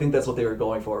going. I think that's what they were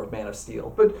going for with Man of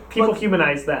Steel. But people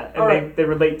humanize that, and they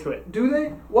relate to it. Do they?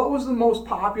 What was the most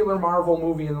popular Marvel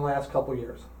movie in the last couple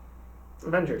years?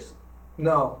 Avengers.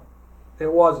 No,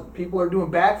 it wasn't. People are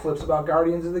doing backflips about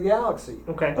Guardians of the Galaxy.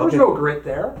 Okay. There's no grit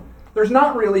there. There's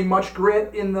not really much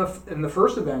grit in the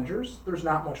first Avengers. There's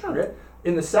not much grit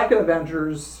in the second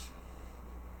Avengers.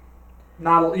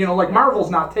 Not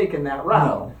Marvel's not taking that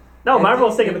route. No,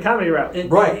 Marvel's taking the comedy route.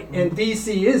 Right. And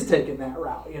DC is taking that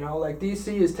route. DC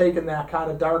is taking that kind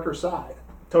of darker side.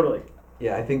 Totally.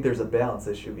 Yeah, I think there's a balance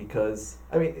issue because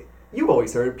you've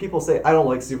always heard people say, "I don't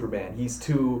like Superman. He's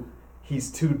too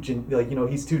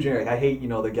generic. I hate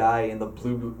the guy in the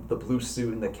blue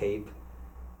suit and the cape."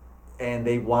 And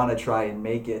they want to try and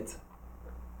make it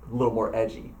a little more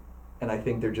edgy. And I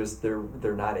think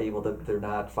they're not able to, they're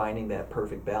not finding that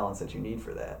perfect balance that you need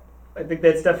for that. I think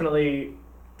that's definitely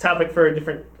topic for a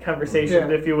different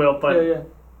conversation, if you will. But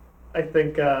I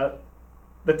think the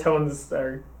tones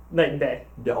are night and day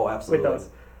Yeah, oh, with absolutely.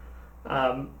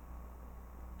 those.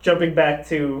 Jumping back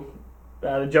to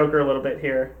the Joker a little bit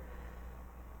here.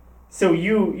 So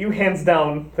you hands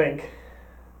down think,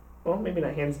 well, maybe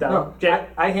not hands down. No, Jack,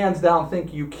 I hands down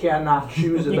think you cannot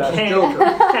choose a you best can't- Joker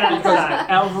cannot because decide.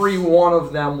 every one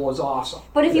of them was awesome.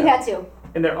 But if you had to.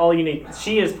 And they're all unique.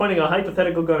 She is pointing a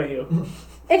hypothetical gun at you.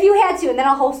 If you had to, and then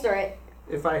I'll holster it.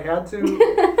 If I had to,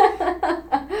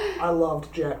 I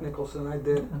loved Jack Nicholson. I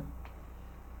did.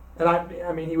 And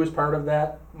I mean, he was part of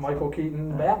that Michael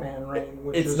Keaton Batman reign,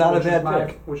 which It's is not a which is bad my,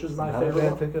 pick. which is my Not a favorite.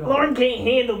 bad one. pick at all. Lauren can't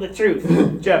handle the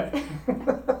truth. Jeff.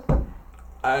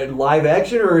 Live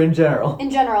action or in general?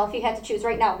 In general, if you had to choose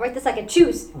right now, right this second,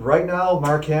 choose. Right now,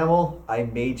 Mark Hamill. I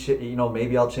may,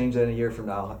 maybe I'll change that in a year from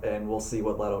now, and we'll see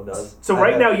what Leto does. So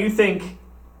right now you think,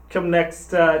 come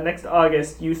next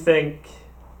August, you think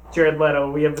Jared Leto,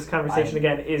 we have this conversation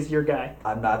again, is your guy.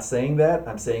 I'm not saying that.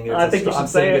 I'm saying it's. I think you should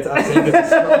say it.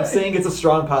 I'm saying it's a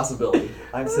strong possibility.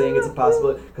 I'm saying it's a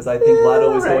possibility because I think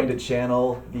Leto is going to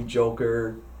channel the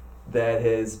Joker that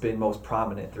has been most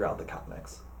prominent throughout the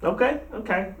comics. Okay.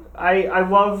 I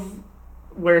love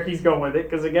where he's going with it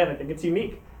because again, I think it's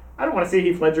unique. I don't want to see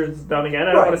Heath Ledger's done again.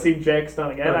 I don't want to see Jack's done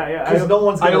again. Because no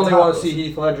one's. I gonna only top want to those. see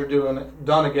Heath Ledger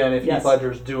done again if Yes. Heath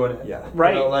Ledger's doing it. Yeah.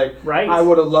 Right. You know, Right. I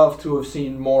would have loved to have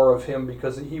seen more of him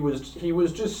because he was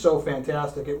just so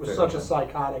fantastic. It was Very such a much.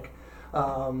 psychotic.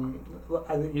 I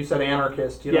think you said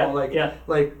anarchist. You Yeah, know, yeah.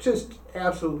 like just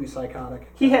absolutely psychotic.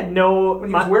 He had no. When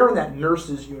he was wearing that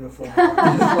nurse's uniform. It was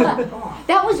like, oh.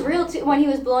 That was real too. When he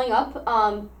was blowing up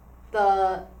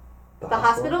the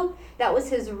hospital, that was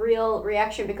his real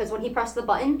reaction because when he pressed the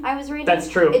button, I was reading. That's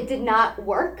true. It did not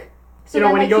work. So You know,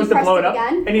 then, when he goes to pressed blow it up,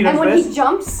 again, and he does when this? he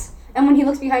jumps, and when he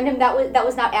looks behind him, that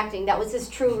was not acting. That was his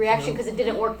true reaction because it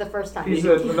didn't work the first time. He's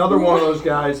another one of those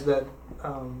guys that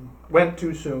went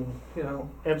too soon. You know.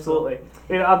 Absolutely.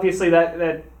 I mean, obviously,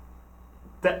 that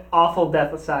awful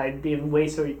death aside, being way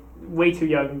too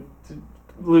young to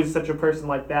lose such a person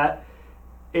like that,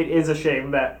 it is a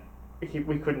shame that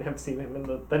we couldn't have seen him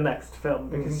in the next film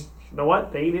because you know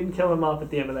what? They didn't kill him off at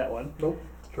the end of that one. Nope.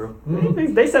 True.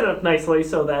 They set it up nicely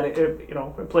so that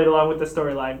it played along with the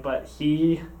storyline, but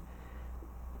he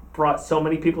brought so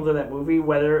many people to that movie,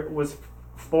 whether it was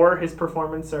for his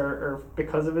performance or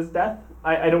because of his death.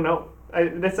 I don't know.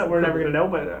 That's something we're never going to know,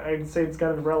 but I'd say it's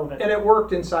kind of irrelevant. And it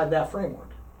worked inside that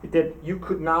framework. It did. You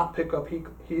could not pick up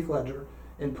Heath Ledger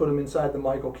and put him inside the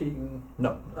Michael Keaton,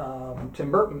 No. Tim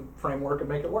Burton framework and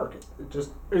make it work. It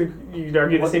just You'd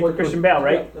argue the same for Christian Bale,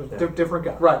 right? Yeah, different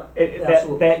guy, right?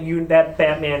 That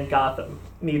Batman Gotham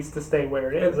needs to stay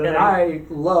where it is. And I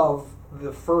love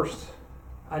the first.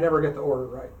 I never get the order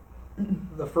right.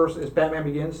 The first is Batman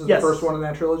Begins. Is Yes. the first one in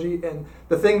that trilogy, and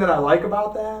the thing that I like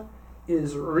about that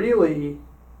is really,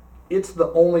 it's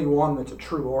the only one that's a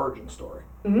true origin story.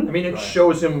 Mhm. I mean, it Right.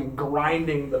 shows him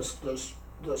grinding the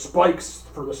spikes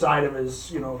for the side of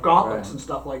his gauntlets Right. and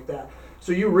stuff like that.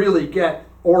 So you really get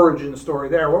origin story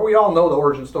there. Well, we all know the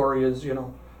origin story is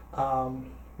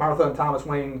Martha and Thomas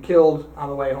Wayne killed on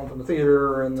the way home from the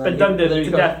theater, and Been done to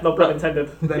death, no pun intended.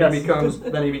 Then Yes.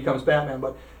 he becomes Batman.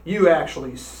 But you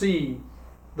actually see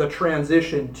the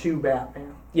transition to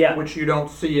Batman, Yeah. which you don't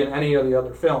see in any of the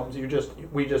other films.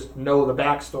 We just know the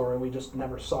backstory. We just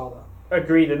never saw the.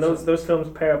 Agreed, and those films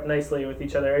pair up nicely with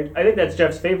each other. I think that's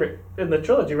Jeff's favorite in the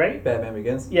trilogy, right? Batman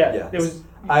Begins. Yeah, it was.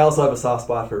 I also have a soft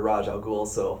spot for Raj Al Ghul,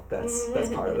 so that's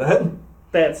part of that.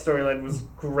 That storyline was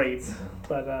great,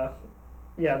 but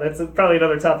yeah, that's probably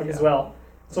another topic as well.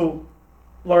 So,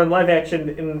 Lauren, live action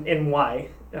in why?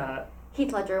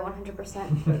 Heath Ledger,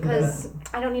 100%. Because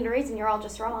I don't need a reason. You're all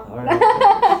just wrong. All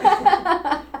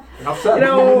right. Enough said.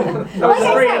 I was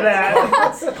afraid of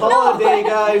that. Call it a day,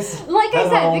 guys. Like I Head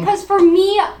said, home. because for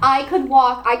me, I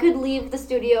could leave the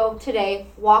studio today,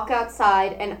 walk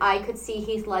outside, and I could see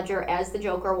Heath Ledger as the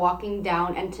Joker walking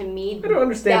down, and to me, I don't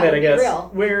understand that. would I be guess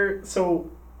real.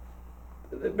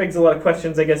 it begs a lot of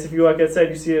questions. I guess if you walk outside,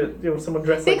 you see someone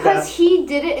dressed like that. Because he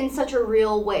did it in such a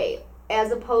real way,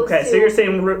 as opposed to. Okay, so you're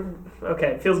saying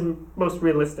it feels most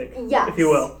realistic, yes, if you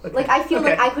will. Okay. Like I feel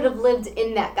Okay. like I could have lived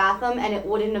in that Gotham, and it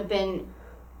wouldn't have been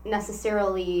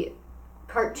necessarily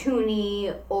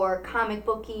cartoony or comic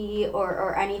booky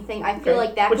or anything. I feel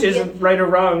like that which could isn't right or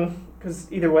wrong,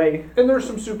 because either way. And there's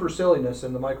some super silliness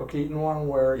in the Michael Keaton one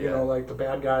where, Yeah. like the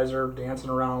bad guys are dancing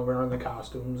around wearing the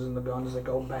costumes and the guns that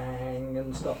go bang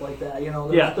and stuff like that.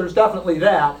 There's definitely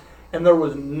that. And there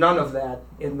was none of that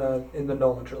in the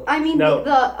Nolan trilogy. I mean, No.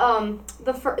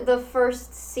 the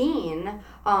first scene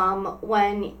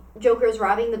when Joker's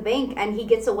robbing the bank and he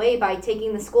gets away by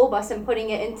taking the school bus and putting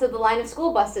it into the line of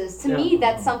school buses. To me,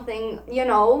 that's something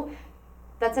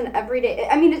That's an everyday.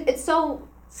 I mean, it's so.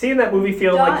 Seeing that movie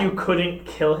feeling like Done. you couldn't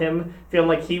kill him, feeling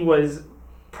like he was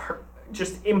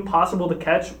just impossible to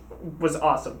catch, was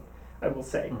awesome, I will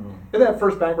say. In that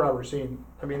first bank robbery scene,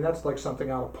 I mean, that's like something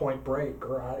out of Point Break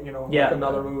or, Yeah. like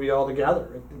another movie altogether.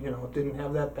 It didn't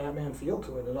have that Batman feel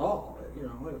to it at all.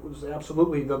 It was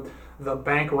absolutely the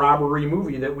bank robbery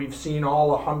movie that we've seen all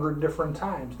 100 different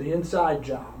times. The Inside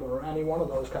Job or any one of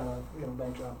those kind of,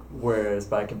 bank job. Whereas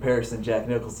by comparison, Jack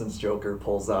Nicholson's Joker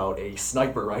pulls out a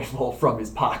sniper rifle from his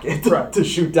pocket Right. to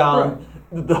shoot down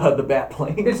the bat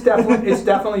plane. It's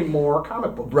definitely more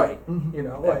comic book. Right.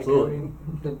 Absolutely.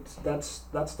 That's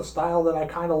the style that I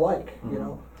kind of like.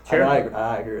 Sure.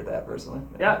 I agree with that personally.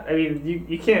 Yeah, I mean,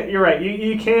 you can't, you're right,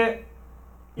 you can't.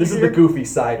 This is the goofy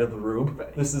side of the room.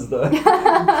 This is the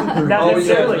Not Always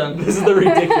has necessarily. been. this is the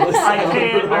ridiculous I side.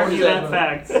 can't argue that Always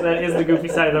fact. That is the goofy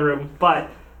side of the room, but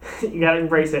you gotta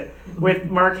embrace it.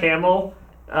 With Mark Hamill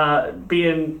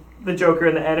being the Joker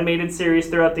in the animated series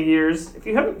throughout the years, if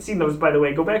you haven't seen those, by the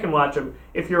way, go back and watch them.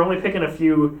 If you're only picking a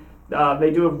few,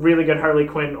 they do a really good Harley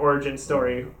Quinn origin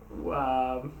story.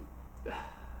 I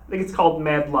think it's called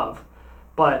Mad Love,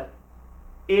 but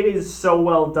it is so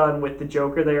well done with the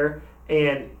Joker there.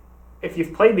 And if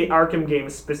you've played the Arkham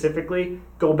games specifically,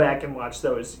 go back and watch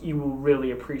those. You will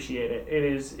really appreciate it. It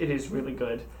is really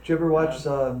good. Did you ever watch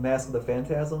Mask of the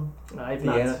Phantasm? I've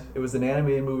not. It was an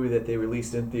animated movie that they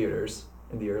released in theaters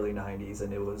in the early 90s,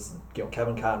 and it was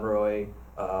Kevin Conroy,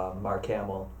 Mark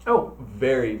Hamill. Oh,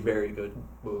 Very, very good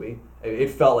movie. It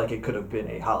felt like it could have been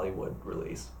a Hollywood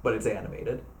release, but it's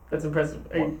animated. that's impressive.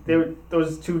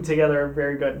 Those two together are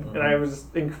very good. Mm-hmm. And I was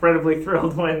incredibly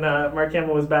thrilled when Mark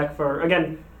Hamill was back for,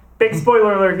 again, big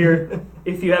spoiler alert here.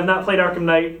 If you have not played Arkham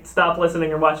Knight, stop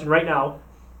listening or watching right now.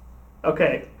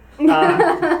 Okay. If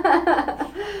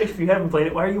you haven't played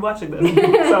it, why are you watching this?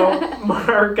 So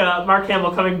Mark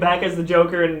Hamill coming back as the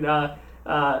Joker in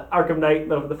Arkham Knight,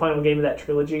 the final game of that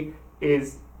trilogy,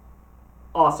 is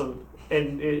awesome,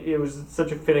 and it was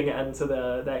such a fitting end to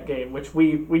that game, which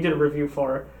we did a review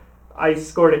for. I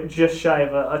scored it just shy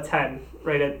of a 10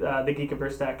 right at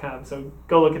thegeekiverse.com. So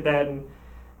go look at that, and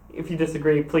if you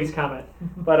disagree, please comment.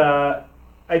 But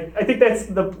I think that's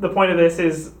the point of this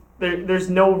is there's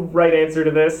no right answer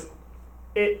to this.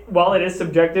 While it is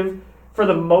subjective, for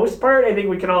the most part, I think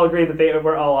we can all agree that they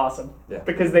were all awesome. Yeah.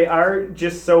 Because they are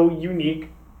just so unique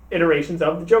iterations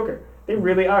of the Joker. They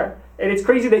really are. And it's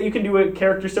crazy that you can do a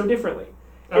character so differently.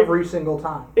 Every single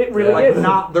time. It really is.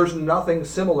 There's nothing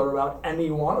similar about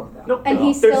any one of them. Nope. And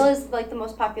he There's- still is like the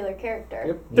most popular character.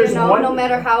 Yep. There's one- no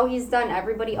matter how he's done,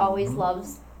 everybody always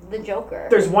loves the Joker.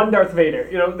 There's one Darth Vader.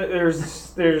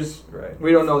 There's Right.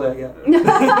 We don't know that yet.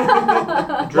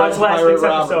 watch last week's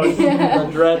episode. The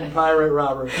Dread Pirate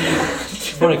Robber. It's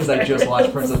funny because I just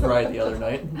watched Princess Bride the other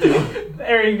night.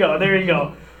 There you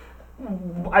go.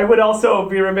 I would also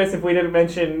be remiss if we didn't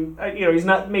mention, he's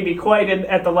not maybe quite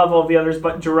at the level of the others,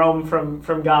 but Jerome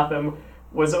from Gotham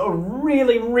was a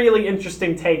really, really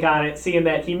interesting take on it, seeing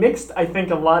that he mixed, I think,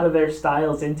 a lot of their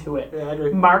styles into it. Yeah, I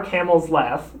agree. Mark Hamill's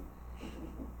laugh,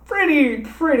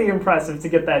 pretty impressive to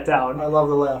get that down. I love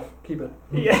the laugh. Keep it.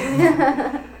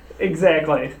 Yeah,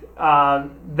 exactly.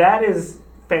 That is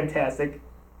fantastic.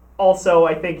 Also,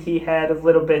 I think he had a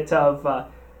little bit of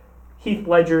Heath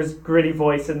Ledger's gritty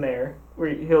voice in there, where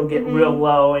he'll get real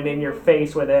low and in your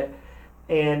face with it.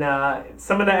 And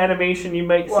some of the animation you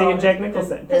might see in Jack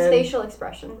Nicholson. His facial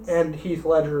expressions. And Heath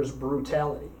Ledger's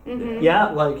brutality.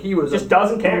 Yeah. Like, he was Just a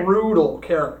doesn't care. brutal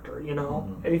character,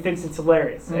 And he thinks it's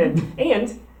hilarious.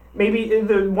 And maybe in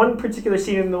the one particular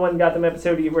scene in the one Gotham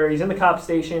episode where he's in the cop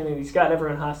station and he's got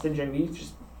everyone hostage and he's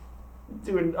just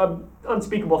doing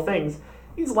unspeakable things.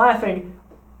 He's laughing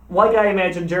like I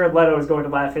imagine Jared Leto is going to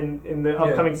laugh in the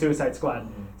upcoming Suicide Squad.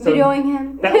 So Videoing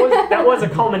him. that was a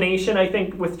culmination, I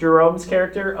think, with Jerome's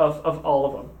character of all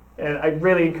of them. And I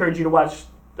really encourage you to watch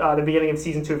the beginning of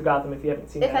season 2 of Gotham if you haven't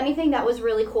seen If that. anything, that was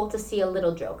really cool to see a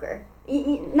little Joker.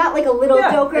 Not like a little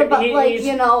Yeah, Joker, but he's like,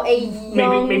 a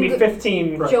young maybe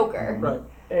 15. Joker. Right.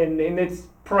 And it's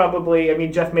probably, I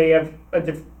mean, Jeff may have a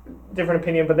different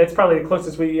opinion, but that's probably the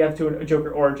closest we have to a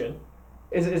Joker origin.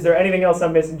 Is there anything else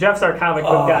I'm missing? Jeff's our comic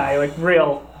book guy, like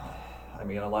real. I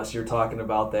mean, unless you're talking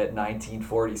about that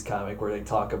 1940s comic where they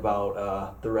talk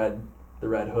about the Red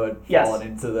Hood Yes. falling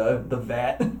into the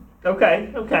vat.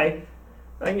 Okay.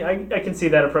 I can see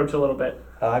that approach a little bit.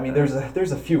 I mean,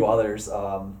 there's a few others,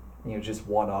 just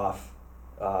one-off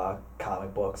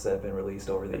comic books that have been released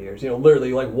over the years.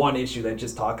 Literally like one issue that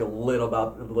just talk a little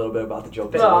bit about the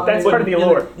Joker. That's part of the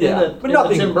allure. Yeah, But but in the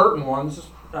nothing. Tim Burton ones,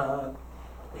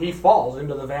 he falls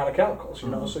into the vat of chemicals, you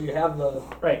know. So you have the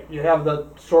Right. you have the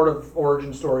sort of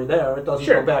origin story there. It doesn't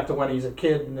Sure. go back to when he's a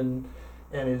kid and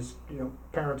his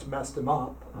parents messed him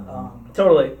up.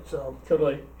 Totally. So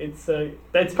Totally. It's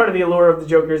that's part of the allure of the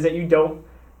Joker is that you don't.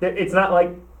 That it's not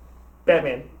like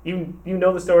Batman. You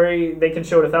know the story. They can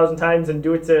show it 1,000 times and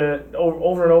do it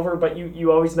over and over, but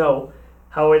you always know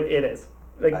how it is.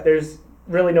 Like there's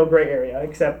really no gray area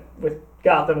except with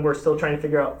Gotham. We're still trying to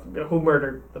figure out who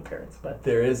murdered the parents, but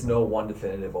There is no one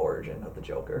definitive origin of the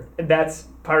Joker. that's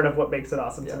part of what makes it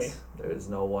awesome to me. Yes, there is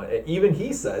no one. Even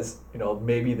he says,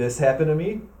 maybe this happened to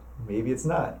me, maybe it's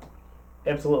not.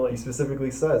 Absolutely. He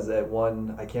specifically says that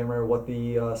one, I can't remember what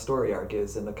the story arc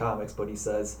is in the comics, but he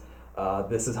says,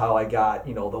 this is how I got,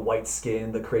 the white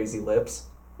skin, the crazy lips.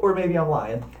 Or maybe I'm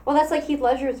lying. Well, that's like Heath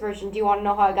Ledger's version. Do you want to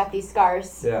know how I got these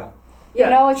scars? Yeah. You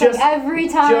know, it's like every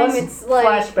time it's like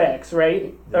flashbacks,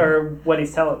 right? Yeah. Or what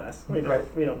he's telling us. We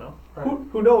don't know. right.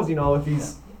 Who knows, if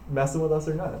he's messing with us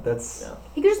or not. That's...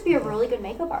 he could just be a really good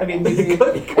makeup I artist. mean,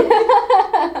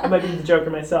 I might be the Joker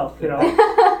myself,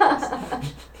 Oh,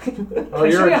 I'll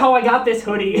show you how I got this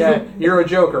hoodie. Yeah, you're a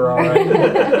Joker, all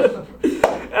right.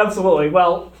 Absolutely.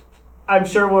 Well, I'm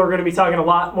sure we're going to be talking a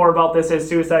lot more about this as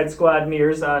Suicide Squad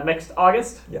nears next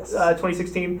August, Yes.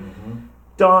 2016. Mm-hmm.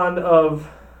 Dawn of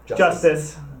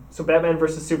Justice. So Batman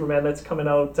versus Superman, that's coming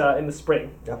out in the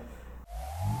spring. Yep.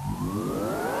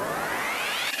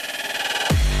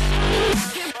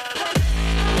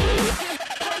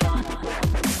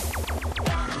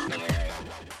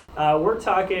 We're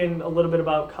talking a little bit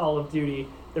about Call of Duty,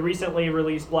 the recently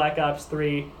released Black Ops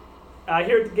 3.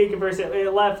 Here at the Geekiverse,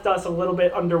 it left us a little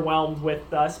bit underwhelmed with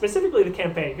specifically the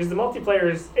campaign, because the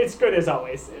multiplayer it's good as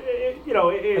always.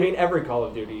 I mean, every Call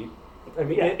of Duty. I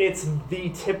mean, Yeah. it's the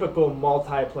typical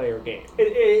multiplayer game.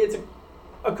 It's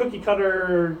a cookie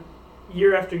cutter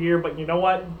year after year, but you know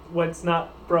what? What's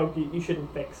not broke, you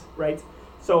shouldn't fix, right?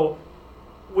 So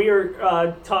we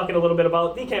are talking a little bit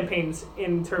about the campaigns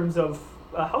in terms of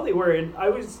how they were, and I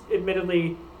was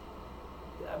admittedly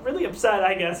really upset,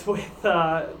 I guess, with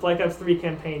Black Ops 3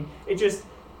 campaign.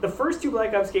 The first two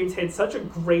Black Ops games had such a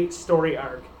great story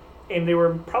arc, and they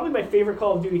were probably my favorite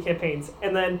Call of Duty campaigns.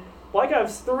 And then Black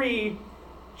Ops 3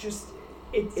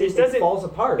 it doesn't... falls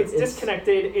apart. It's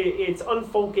disconnected. It's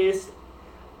unfocused.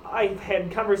 I've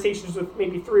had conversations with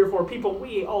maybe 3 or 4 people.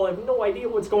 We all have no idea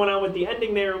what's going on with the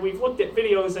ending there. We've looked at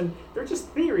videos, and they're just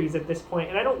theories at this point,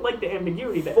 and I don't like the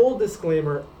ambiguity there. Full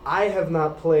disclaimer, I have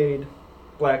not played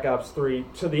Black Ops 3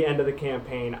 to the end of the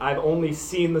campaign. I've only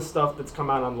seen the stuff that's come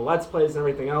out on the Let's Plays and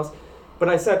everything else. But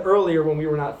I said earlier when we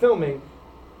were not filming,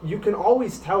 you can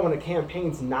always tell when a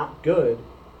campaign's not good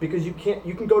because you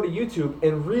can go to YouTube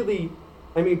and really...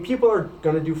 I mean, people are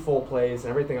going to do full plays and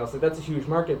everything else. Like, that's a huge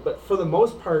market. But for the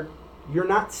most part, you're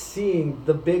not seeing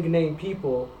the big name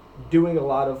people doing a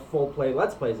lot of full play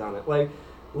Let's Plays on it. Like,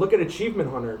 look at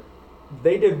Achievement Hunter.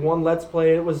 They did one Let's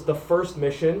Play. It was the first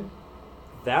mission.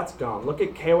 That's gone. Look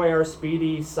at KYR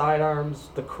Speedy, Sidearms,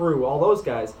 The Crew, all those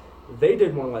guys. They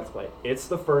did one Let's Play. It's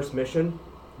the first mission.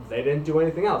 They didn't do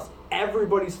anything else.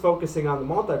 Everybody's focusing on the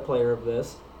multiplayer of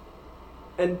this.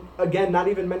 And again, not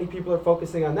even many people are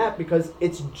focusing on that because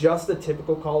it's just a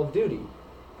typical Call of Duty.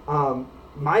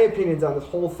 My opinions on this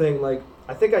whole thing,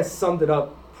 I think I summed it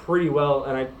up pretty well,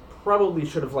 and I probably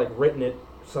should have written it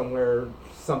somewhere,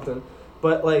 something.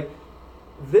 But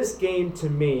this game to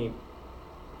me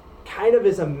kind of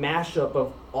is a mashup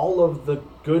of all of the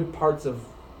good parts of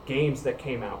games that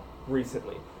came out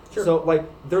recently. Sure. So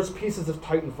there's pieces of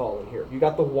Titanfall in here. You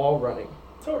got the wall running.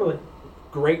 Totally.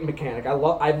 Great mechanic.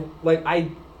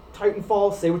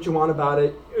 Titanfall, say what you want about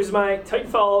it. It was my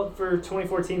Titanfall for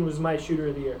 2014 was my shooter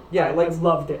of the year. Yeah, I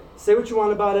loved it. Say what you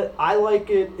want about it. I like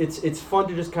it. It's fun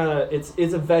to just kind of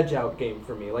it's a veg out game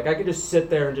for me. I could just sit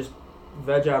there and just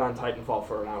veg out on Titanfall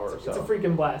for an hour or so. It's a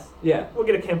freaking blast. Yeah. We'll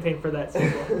get a campaign for that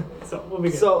sequel. So we'll be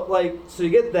good. So you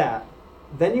get that.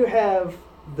 Then you have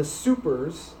the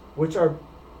supers, which are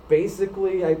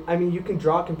basically I mean you can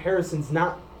draw comparisons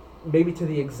not maybe to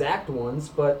the exact ones,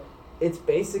 but it's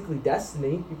basically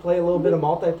Destiny. You play a little bit of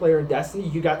multiplayer in Destiny.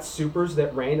 You got supers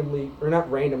that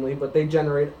not randomly, but they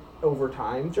generate over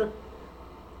time. Sure.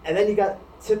 And then you got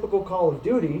typical Call of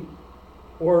Duty,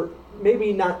 or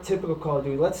maybe not typical Call of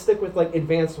Duty. Let's stick with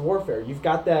Advanced Warfare. You've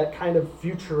got that kind of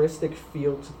futuristic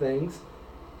feel to things.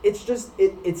 It's just,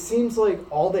 it seems like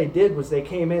all they did was they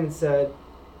came in and said,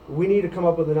 we need to come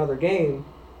up with another game.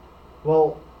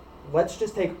 Well, let's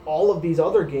just take all of these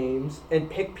other games and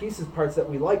pick parts that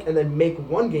we like, and then make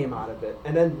one game out of it.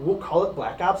 And then we'll call it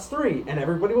Black Ops 3, and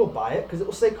everybody will buy it because it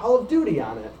will say Call of Duty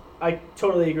on it. I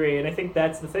totally agree, and I think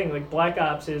that's the thing. Like, Black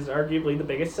Ops is arguably the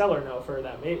biggest seller now for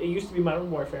them. It used to be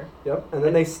Modern Warfare. Yep, and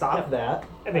then they stopped that.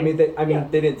 And I mean,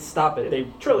 they didn't stop it. They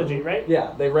trilogy, right?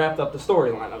 Yeah, they wrapped up the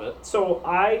storyline of it. So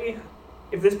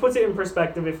if this puts it in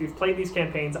perspective, if you've played these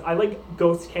campaigns, I like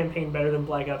Ghost's campaign better than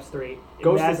Black Ops 3.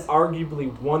 Ghost is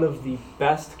arguably one of the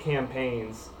best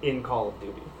campaigns in Call of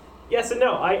Duty. Yes and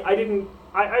no. I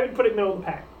would put it middle of the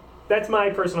pack. That's my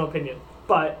personal opinion.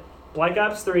 But Black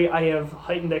Ops 3, I have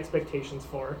heightened expectations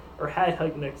for, or had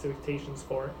heightened expectations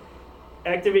for.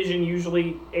 Activision,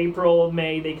 usually April,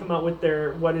 May, they come out with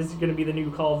their, what is going to be the new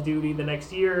Call of Duty the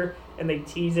next year, and they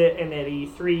tease it, and at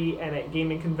E3, and at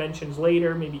gaming conventions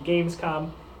later, maybe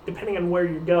Gamescom, depending on where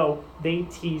you go, they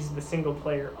tease the single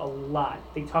player a lot.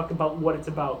 They talk about what it's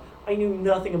about. I knew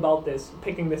nothing about this,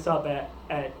 picking this up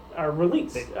at our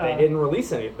release. They didn't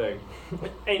release anything.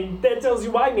 And that tells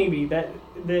you why, maybe,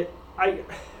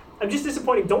 I'm just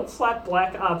disappointed. Don't slap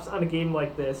Black Ops on a game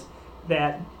like this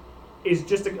that is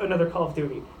just another Call of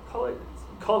Duty. Call it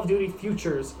Call of Duty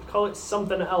Futures. Call it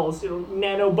something else.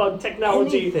 Nanobug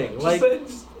technology. Anything.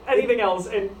 Just anything else.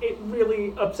 And it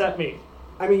really upset me.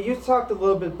 I mean, you talked a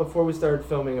little bit before we started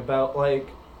filming about, like,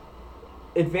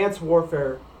 Advanced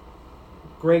Warfare.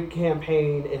 Great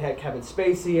campaign. It had Kevin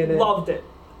Spacey in it. Loved it.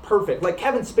 Perfect. Like,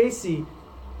 Kevin Spacey...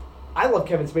 I love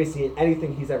Kevin Spacey in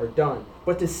anything he's ever done,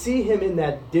 but to see him in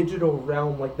that digital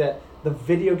realm, like that, the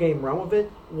video game realm of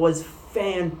it, was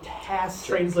fantastic.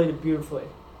 Translated beautifully.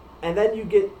 And then you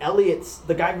get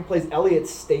the guy who plays Elliot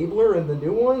Stabler in the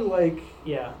new one, like...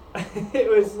 Yeah. It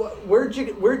was... Where'd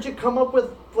you come up with,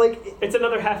 like... It's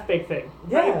another half-baked thing.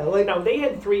 Yeah, right? like... Now, they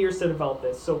had 3 years to develop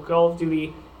this, so Call of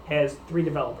Duty has 3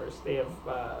 developers. They have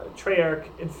Treyarch,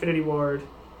 Infinity Ward,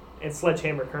 and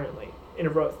Sledgehammer currently. In a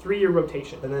 3-year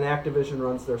rotation. And then Activision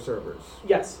runs their servers.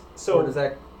 Yes. So or does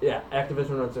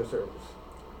Activision runs their servers.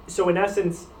 So in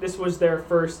essence, this was their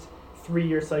first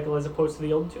 3-year cycle as opposed to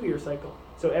the old 2-year cycle.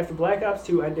 So after Black Ops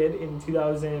 2 ended in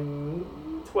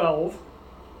 2012,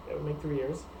 that would make 3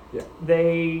 years. Yeah.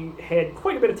 They had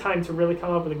quite a bit of time to really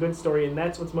come up with a good story, and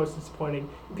that's what's most disappointing.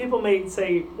 People may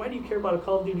say, why do you care about a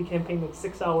Call of Duty campaign that's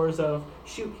 6 hours of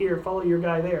shoot here, follow your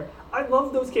guy there? I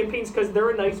love those campaigns because they're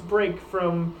a nice break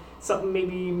from something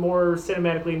maybe more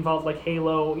cinematically involved like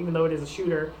Halo, even though it is a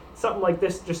shooter. Something like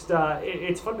this, just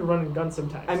it's fun to run and gun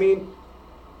sometimes. I mean,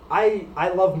 I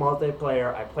love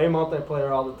multiplayer. I play multiplayer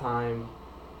all the time.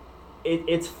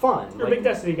 It's fun. You're a big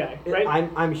Destiny guy, right?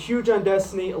 I'm huge on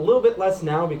Destiny. A little bit less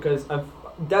now because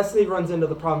Destiny runs into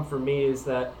the problem for me is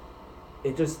that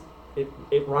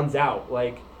it runs out.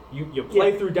 Like you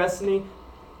play through Destiny,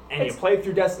 and you play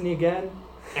through Destiny again.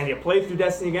 And you play through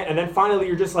Destiny again, and then finally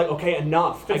you're just like, okay,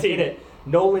 enough. I get it.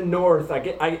 Nolan North, I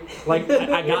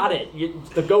got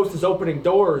it. The Ghost is opening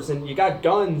doors, and you got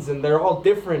guns, and they're all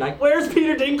different. Where's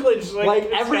Peter Dinklage? Like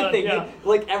everything,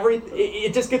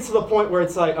 it just gets to the point where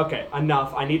it's like, okay,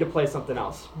 enough. I need to play something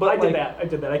else. But I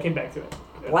did that. I came back to it.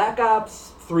 Yeah. Black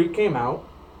Ops 3 came out.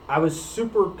 I was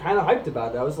super kind of hyped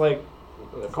about it. I was like,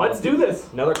 let's do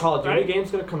this. Another Call of Duty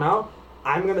game's gonna come out.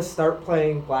 I'm gonna start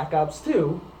playing Black Ops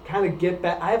 2. Kind of get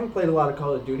back. I haven't played a lot of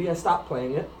Call of Duty. I stopped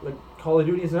playing it. Like Call of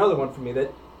Duty is another one for me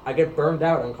that I get burned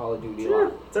out on Call of Duty a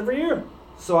lot. It's every year.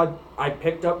 So I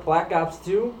picked up Black Ops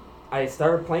 2. I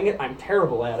started playing it. I'm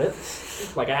terrible at it.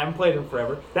 Like I haven't played it in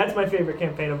forever. That's my favorite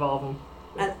campaign of all of them.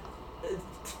 And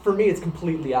for me, it's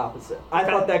completely opposite. I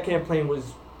thought that campaign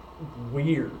was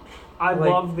weird. I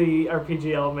love the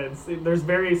RPG elements. There's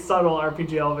very subtle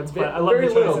RPG elements, but I love very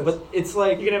the choices. little. But it's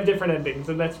like you can have different endings,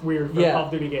 and that's weird for a Call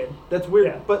of Duty game. That's weird.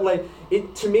 Yeah. But like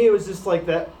to me, it was just like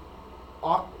that.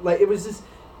 Like it was just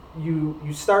you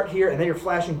start here, and then you're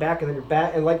flashing back, and then you're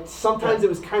back, and like sometimes it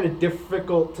was kind of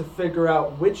difficult to figure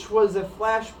out which was a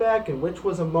flashback and which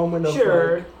was a moment of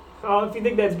Sure. Like, if you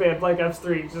think that's bad, Black Ops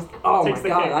 3 just takes the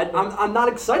cake. I'm not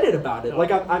excited about it. No.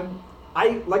 Like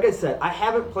like I said, I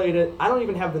haven't played it. I don't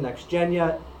even have the next gen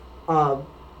yet.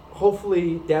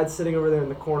 Hopefully, Dad's sitting over there in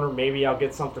the corner. Maybe I'll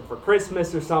get something for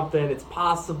Christmas or something. It's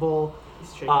possible.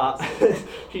 He's shaking,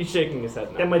 he's shaking his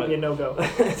head now. That might be a no-go.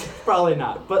 Probably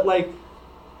not. But, like,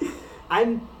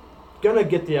 I'm going to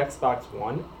get the Xbox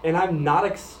One, and I'm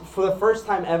not, for the first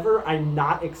time ever, I'm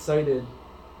not excited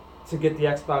to get the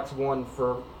Xbox One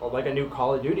for, like, a new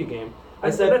Call of Duty game. I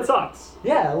said that sucks.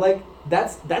 Yeah, like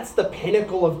that's the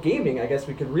pinnacle of gaming. I guess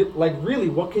we could really.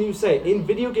 What can you say in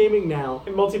video gaming now?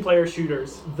 In multiplayer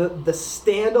shooters, the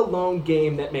standalone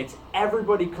game that makes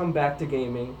everybody come back to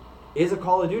gaming is a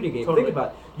Call of Duty game. Totally. Think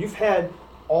about it. You've had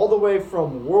all the way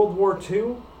from World War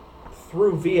II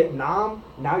through Vietnam.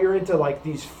 Now you're into like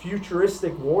these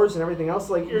futuristic wars and everything else.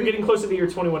 Like you're getting close to the year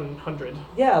 2100.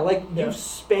 Yeah, like you've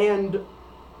spanned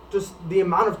just the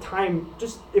amount of time,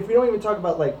 just if we don't even talk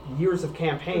about like years of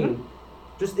campaign,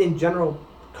 just in general,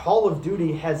 Call of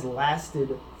Duty has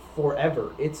lasted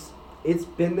forever. It's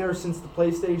been there since the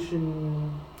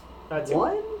PlayStation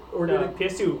 1 or did it?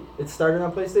 PS2. It started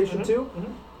on PlayStation 2.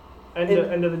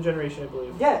 End of the generation, I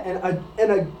believe. Yeah,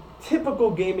 and a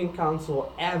typical gaming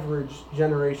console average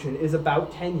generation is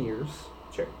about 10 years.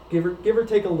 Sure. Give or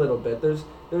take a little bit.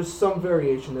 There's some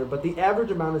variation there, but the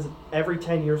average amount is every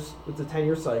 10 years. It's a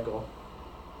 10-year cycle.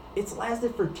 It's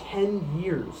lasted for 10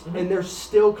 years, and they're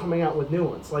still coming out with new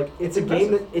ones. Like it's a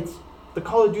game that the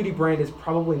Call of Duty brand is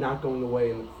probably not going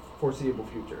away in the foreseeable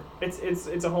future.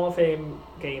 It's a Hall of Fame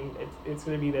game. It's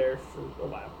going to be there for a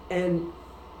while. And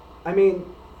I mean,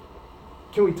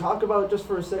 can we talk about just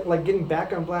for a sec, like getting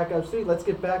back on Black Ops 3? Let's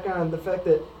get back on the fact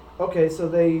that okay, so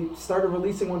they started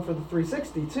releasing one for the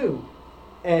 360 too,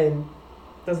 and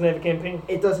doesn't have a campaign.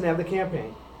 It doesn't have the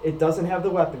campaign. It doesn't have the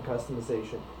weapon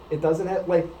customization. It doesn't have,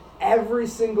 like, every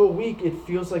single week it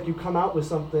feels like you come out with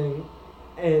something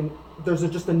and there's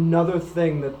just another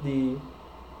thing that the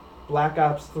Black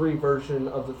Ops 3 version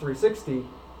of the 360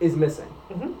 is missing.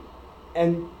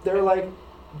 And they're like,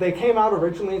 they came out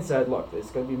originally and said, look,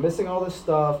 it's going to be missing all this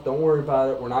stuff. Don't worry about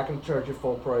it. We're not going to charge you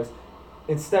full price.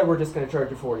 Instead, we're just going to charge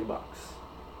you $40.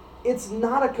 It's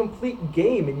not a complete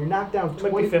game, and you're knocked down 20.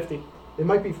 It might be 50. It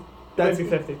might be. It might be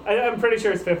 50. I'm pretty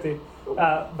sure it's 50.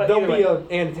 But there'll be an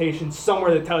annotation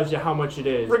somewhere that tells you how much it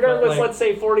is. Regardless, let's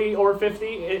say 40 or 50.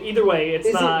 Either way,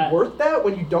 it's not. Is it worth that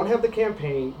when you don't have the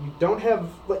campaign? You don't have.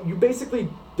 You basically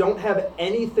don't have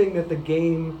anything that the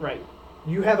game. Right.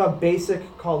 You have a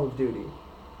basic Call of Duty.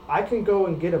 I can go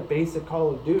and get a basic Call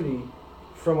of Duty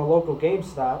from a local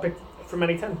GameStop from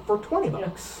any 10 for $20. Yeah.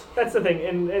 That's the thing,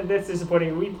 and that's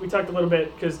disappointing. We talked a little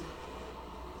bit because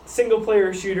single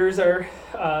player shooters or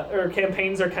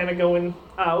campaigns are kind of going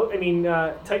out. I mean,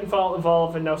 Titanfall,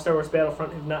 Evolve, and now Star Wars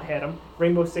Battlefront have not had them.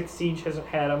 Rainbow Six Siege hasn't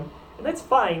had them, and that's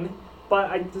fine.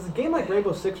 But does a game like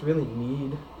Rainbow Six really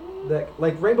need that?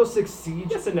 Like Rainbow Six Siege?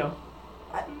 Yes and no.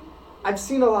 I've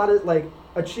seen a lot of like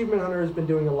Achievement Hunter has been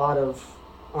doing a lot of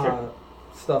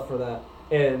stuff for that,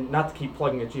 and not to keep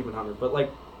plugging Achievement Hunter, but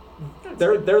like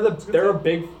they're a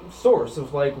big source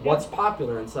of like what's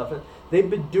popular and stuff. And they've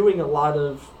been doing a lot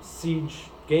of Siege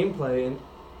gameplay, and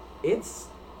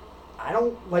I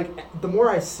don't like. The more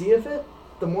I see of it,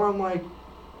 the more I'm like,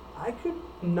 I could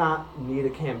not need a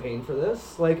campaign for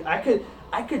this. Like I could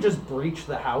just breach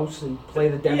the house and play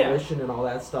the demolition and all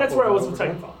that stuff. That's where I was with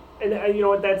Titanfall, and you know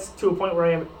what? That's to a point where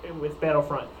I am with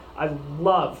Battlefront. I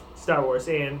love Star Wars,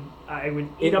 and I would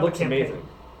eat up a campaign. Amazing.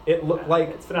 It looked like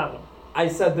it's phenomenal. I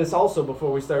said this also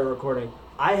before we started recording.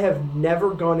 I have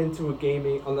never gone into a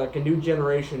gaming, like a new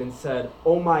generation, and said,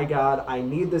 oh my god, I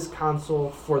need this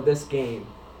console for this game.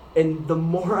 And the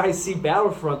more I see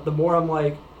Battlefront, the more I'm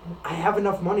like, I have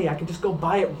enough money, I can just go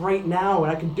buy it right now,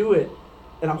 and I can do it.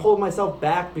 And I'm holding myself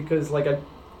back because, like,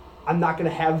 I'm not going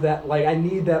to have that, like, I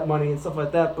need that money and stuff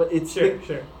like that, but it's sure.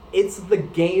 It's the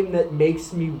game that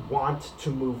makes me want to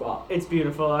move up. It's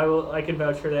beautiful. I can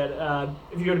vouch for that.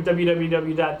 If you go to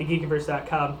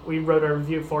www.thegeekiverse.com, we wrote our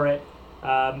review for it.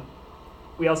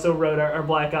 We also wrote our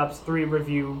Black Ops 3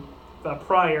 review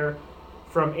prior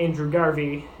from Andrew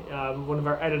Garvey, one of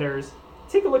our editors.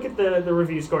 Take a look at the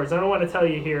review scores. I don't want to tell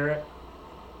you here.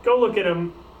 Go look at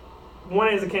them. One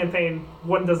has a campaign,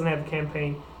 one doesn't have a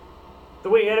campaign. The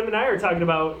way Adam and I are talking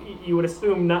about, you would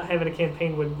assume not having a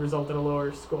campaign would result in a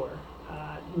lower score.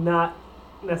 Not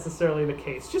necessarily the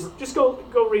case. Just go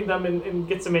read them and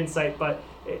get some insight. But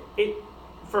it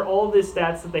for all the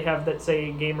stats that they have that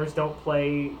say gamers don't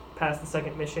play past the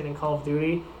second mission in Call of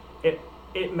Duty,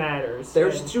 it matters.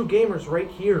 There's two gamers right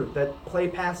here that play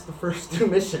past the first two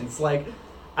missions. Like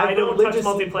I don't touch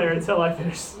multiplayer until I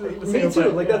finish. Me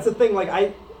too. Like that's the thing. Like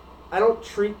I don't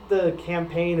treat the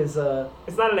campaign as a.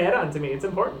 It's not an add-on to me. It's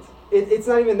important. It's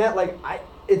not even that. Like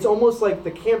it's almost like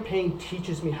the campaign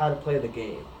teaches me how to play the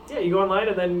game. Yeah, you go online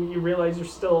and then you realize you're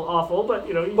still awful, but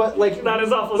you're like not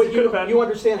as awful as you could have been. You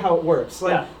understand how it works.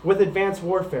 Like with Advanced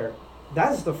Warfare,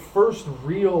 that's the first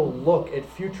real look at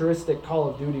futuristic Call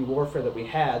of Duty warfare that we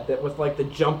had. That with like the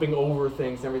jumping over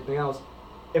things and everything else.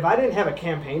 If I didn't have a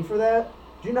campaign for that,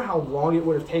 do you know how long it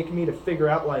would have taken me to figure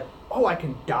out like, oh, I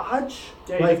can dodge?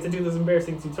 Yeah, you have to do those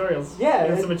embarrassing tutorials. Yeah.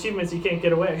 There's some achievements you can't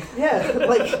get away. Yeah,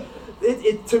 like,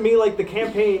 it to me, like, the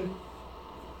campaign,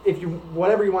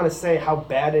 whatever you want to say, how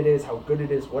bad it is, how good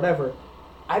it is, whatever,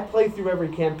 I play through every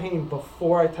campaign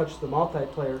before I touch the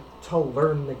multiplayer to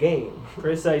learn the game.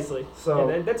 Precisely. So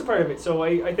and that's a part of it. So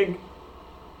I think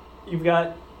you've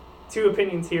got two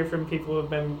opinions here from people who have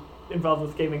been involved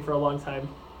with gaming for a long time.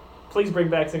 please bring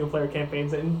back single player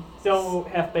campaigns and don't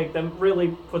half bake them. Really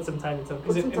put some time into them.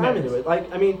 Put some time into it.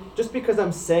 Like, I mean, just because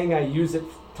I'm saying I use it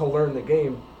to learn the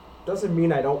game doesn't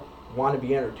mean I don't want to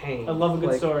be entertained. I love a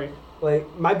good story. Like,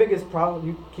 my biggest problem,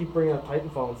 you keep bringing up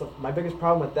Titanfall and stuff, my biggest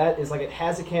problem with that is, like, it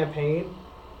has a campaign,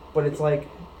 but it's like,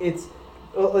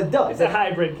 well, it does. It's a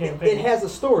hybrid campaign. It has a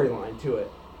storyline to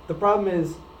it. The problem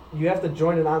is, you have to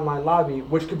join an online lobby,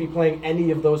 which could be playing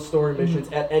any of those story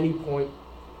missions at any point.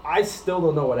 I still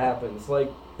don't know what happens.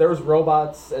 Like, there's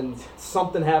robots, and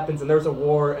something happens, and there's a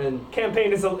war, and...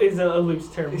 Campaign is a loose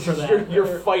term for that.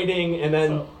 You're fighting, and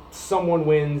then someone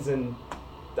wins, and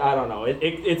I don't know.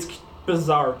 It's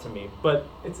bizarre to me, but...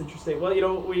 It's interesting. Well, you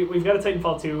know, we've got a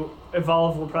Titanfall 2.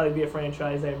 Evolve will probably be a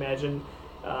franchise, I imagine.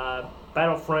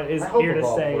 Battlefront is here to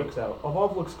stay. Works out.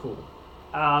 Evolve looks cool.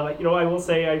 You know, I will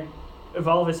say,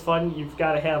 Evolve is fun. You've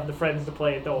got to have the friends to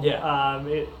play it, though. Yeah.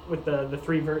 With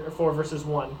the 4 versus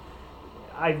 1.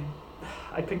 I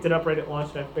picked it up right at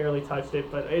launch, and I've barely touched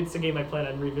it, but it's a game I plan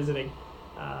on revisiting.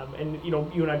 And, you know,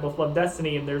 you and I both love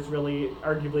Destiny, and there's really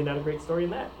arguably not a great story in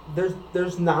that.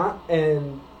 There's not,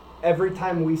 and every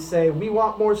time we say, we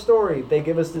want more story, they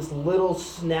give us this little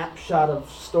snapshot of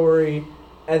story,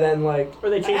 and then, like... Or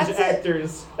they change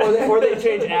actors. Or they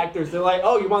change actors. They're like,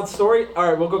 oh, you want story? All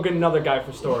right, we'll go get another guy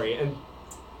for story. And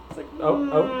it's like,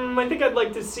 I think I'd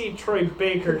like to see Troy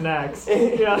Baker next.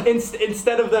 Yeah.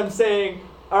 Instead of them saying,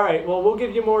 all right, well, we'll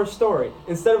give you more story.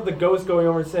 Instead of the ghost going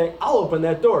over and saying, I'll open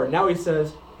that door. Now he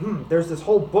says, there's this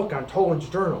whole book on Toland's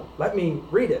journal. Let me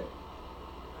read it.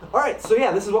 All right, so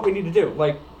yeah, this is what we need to do.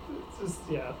 Like, it's just,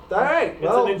 yeah. All right,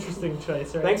 well, it's an interesting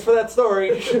choice, right? Thanks for that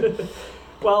story.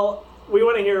 Well, we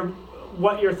want to hear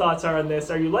what your thoughts are on this.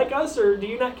 Are you like us, or do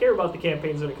you not care about the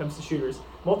campaigns when it comes to shooters?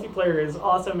 Multiplayer is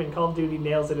awesome, and Call of Duty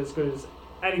nails it as good as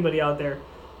anybody out there.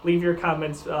 Leave your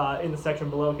comments in the section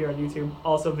below here on YouTube.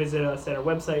 Also visit us at our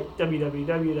website,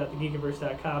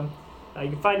 www.thegeekiverse.com. You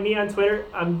can find me on Twitter.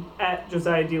 I'm at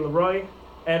Josiah D. Leroy.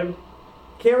 Adam?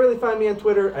 Can't really find me on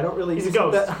Twitter. I don't really use it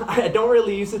I don't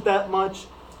really use it that much.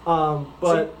 But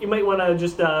so you might want to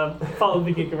just follow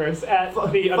the Geekiverse at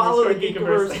follow the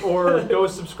Geekiverse, or go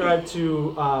subscribe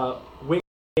to Wing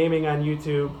Gaming on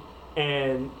YouTube,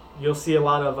 and you'll see a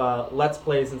lot of Let's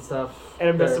Plays and stuff.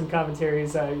 Adam does some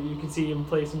commentaries. You can see him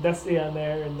play some Destiny on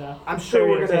there, and I'm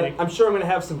sure I'm gonna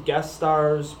have some guest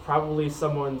stars. Probably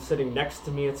someone sitting next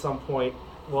to me at some point.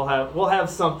 We'll have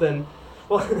something.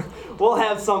 We'll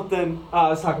have something. I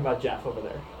was talking about Jeff over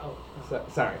there. Oh,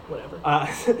 sorry. Whatever.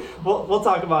 We'll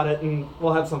talk about it, and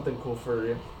we'll have something cool for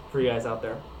you guys out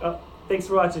there. Thanks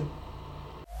for watching.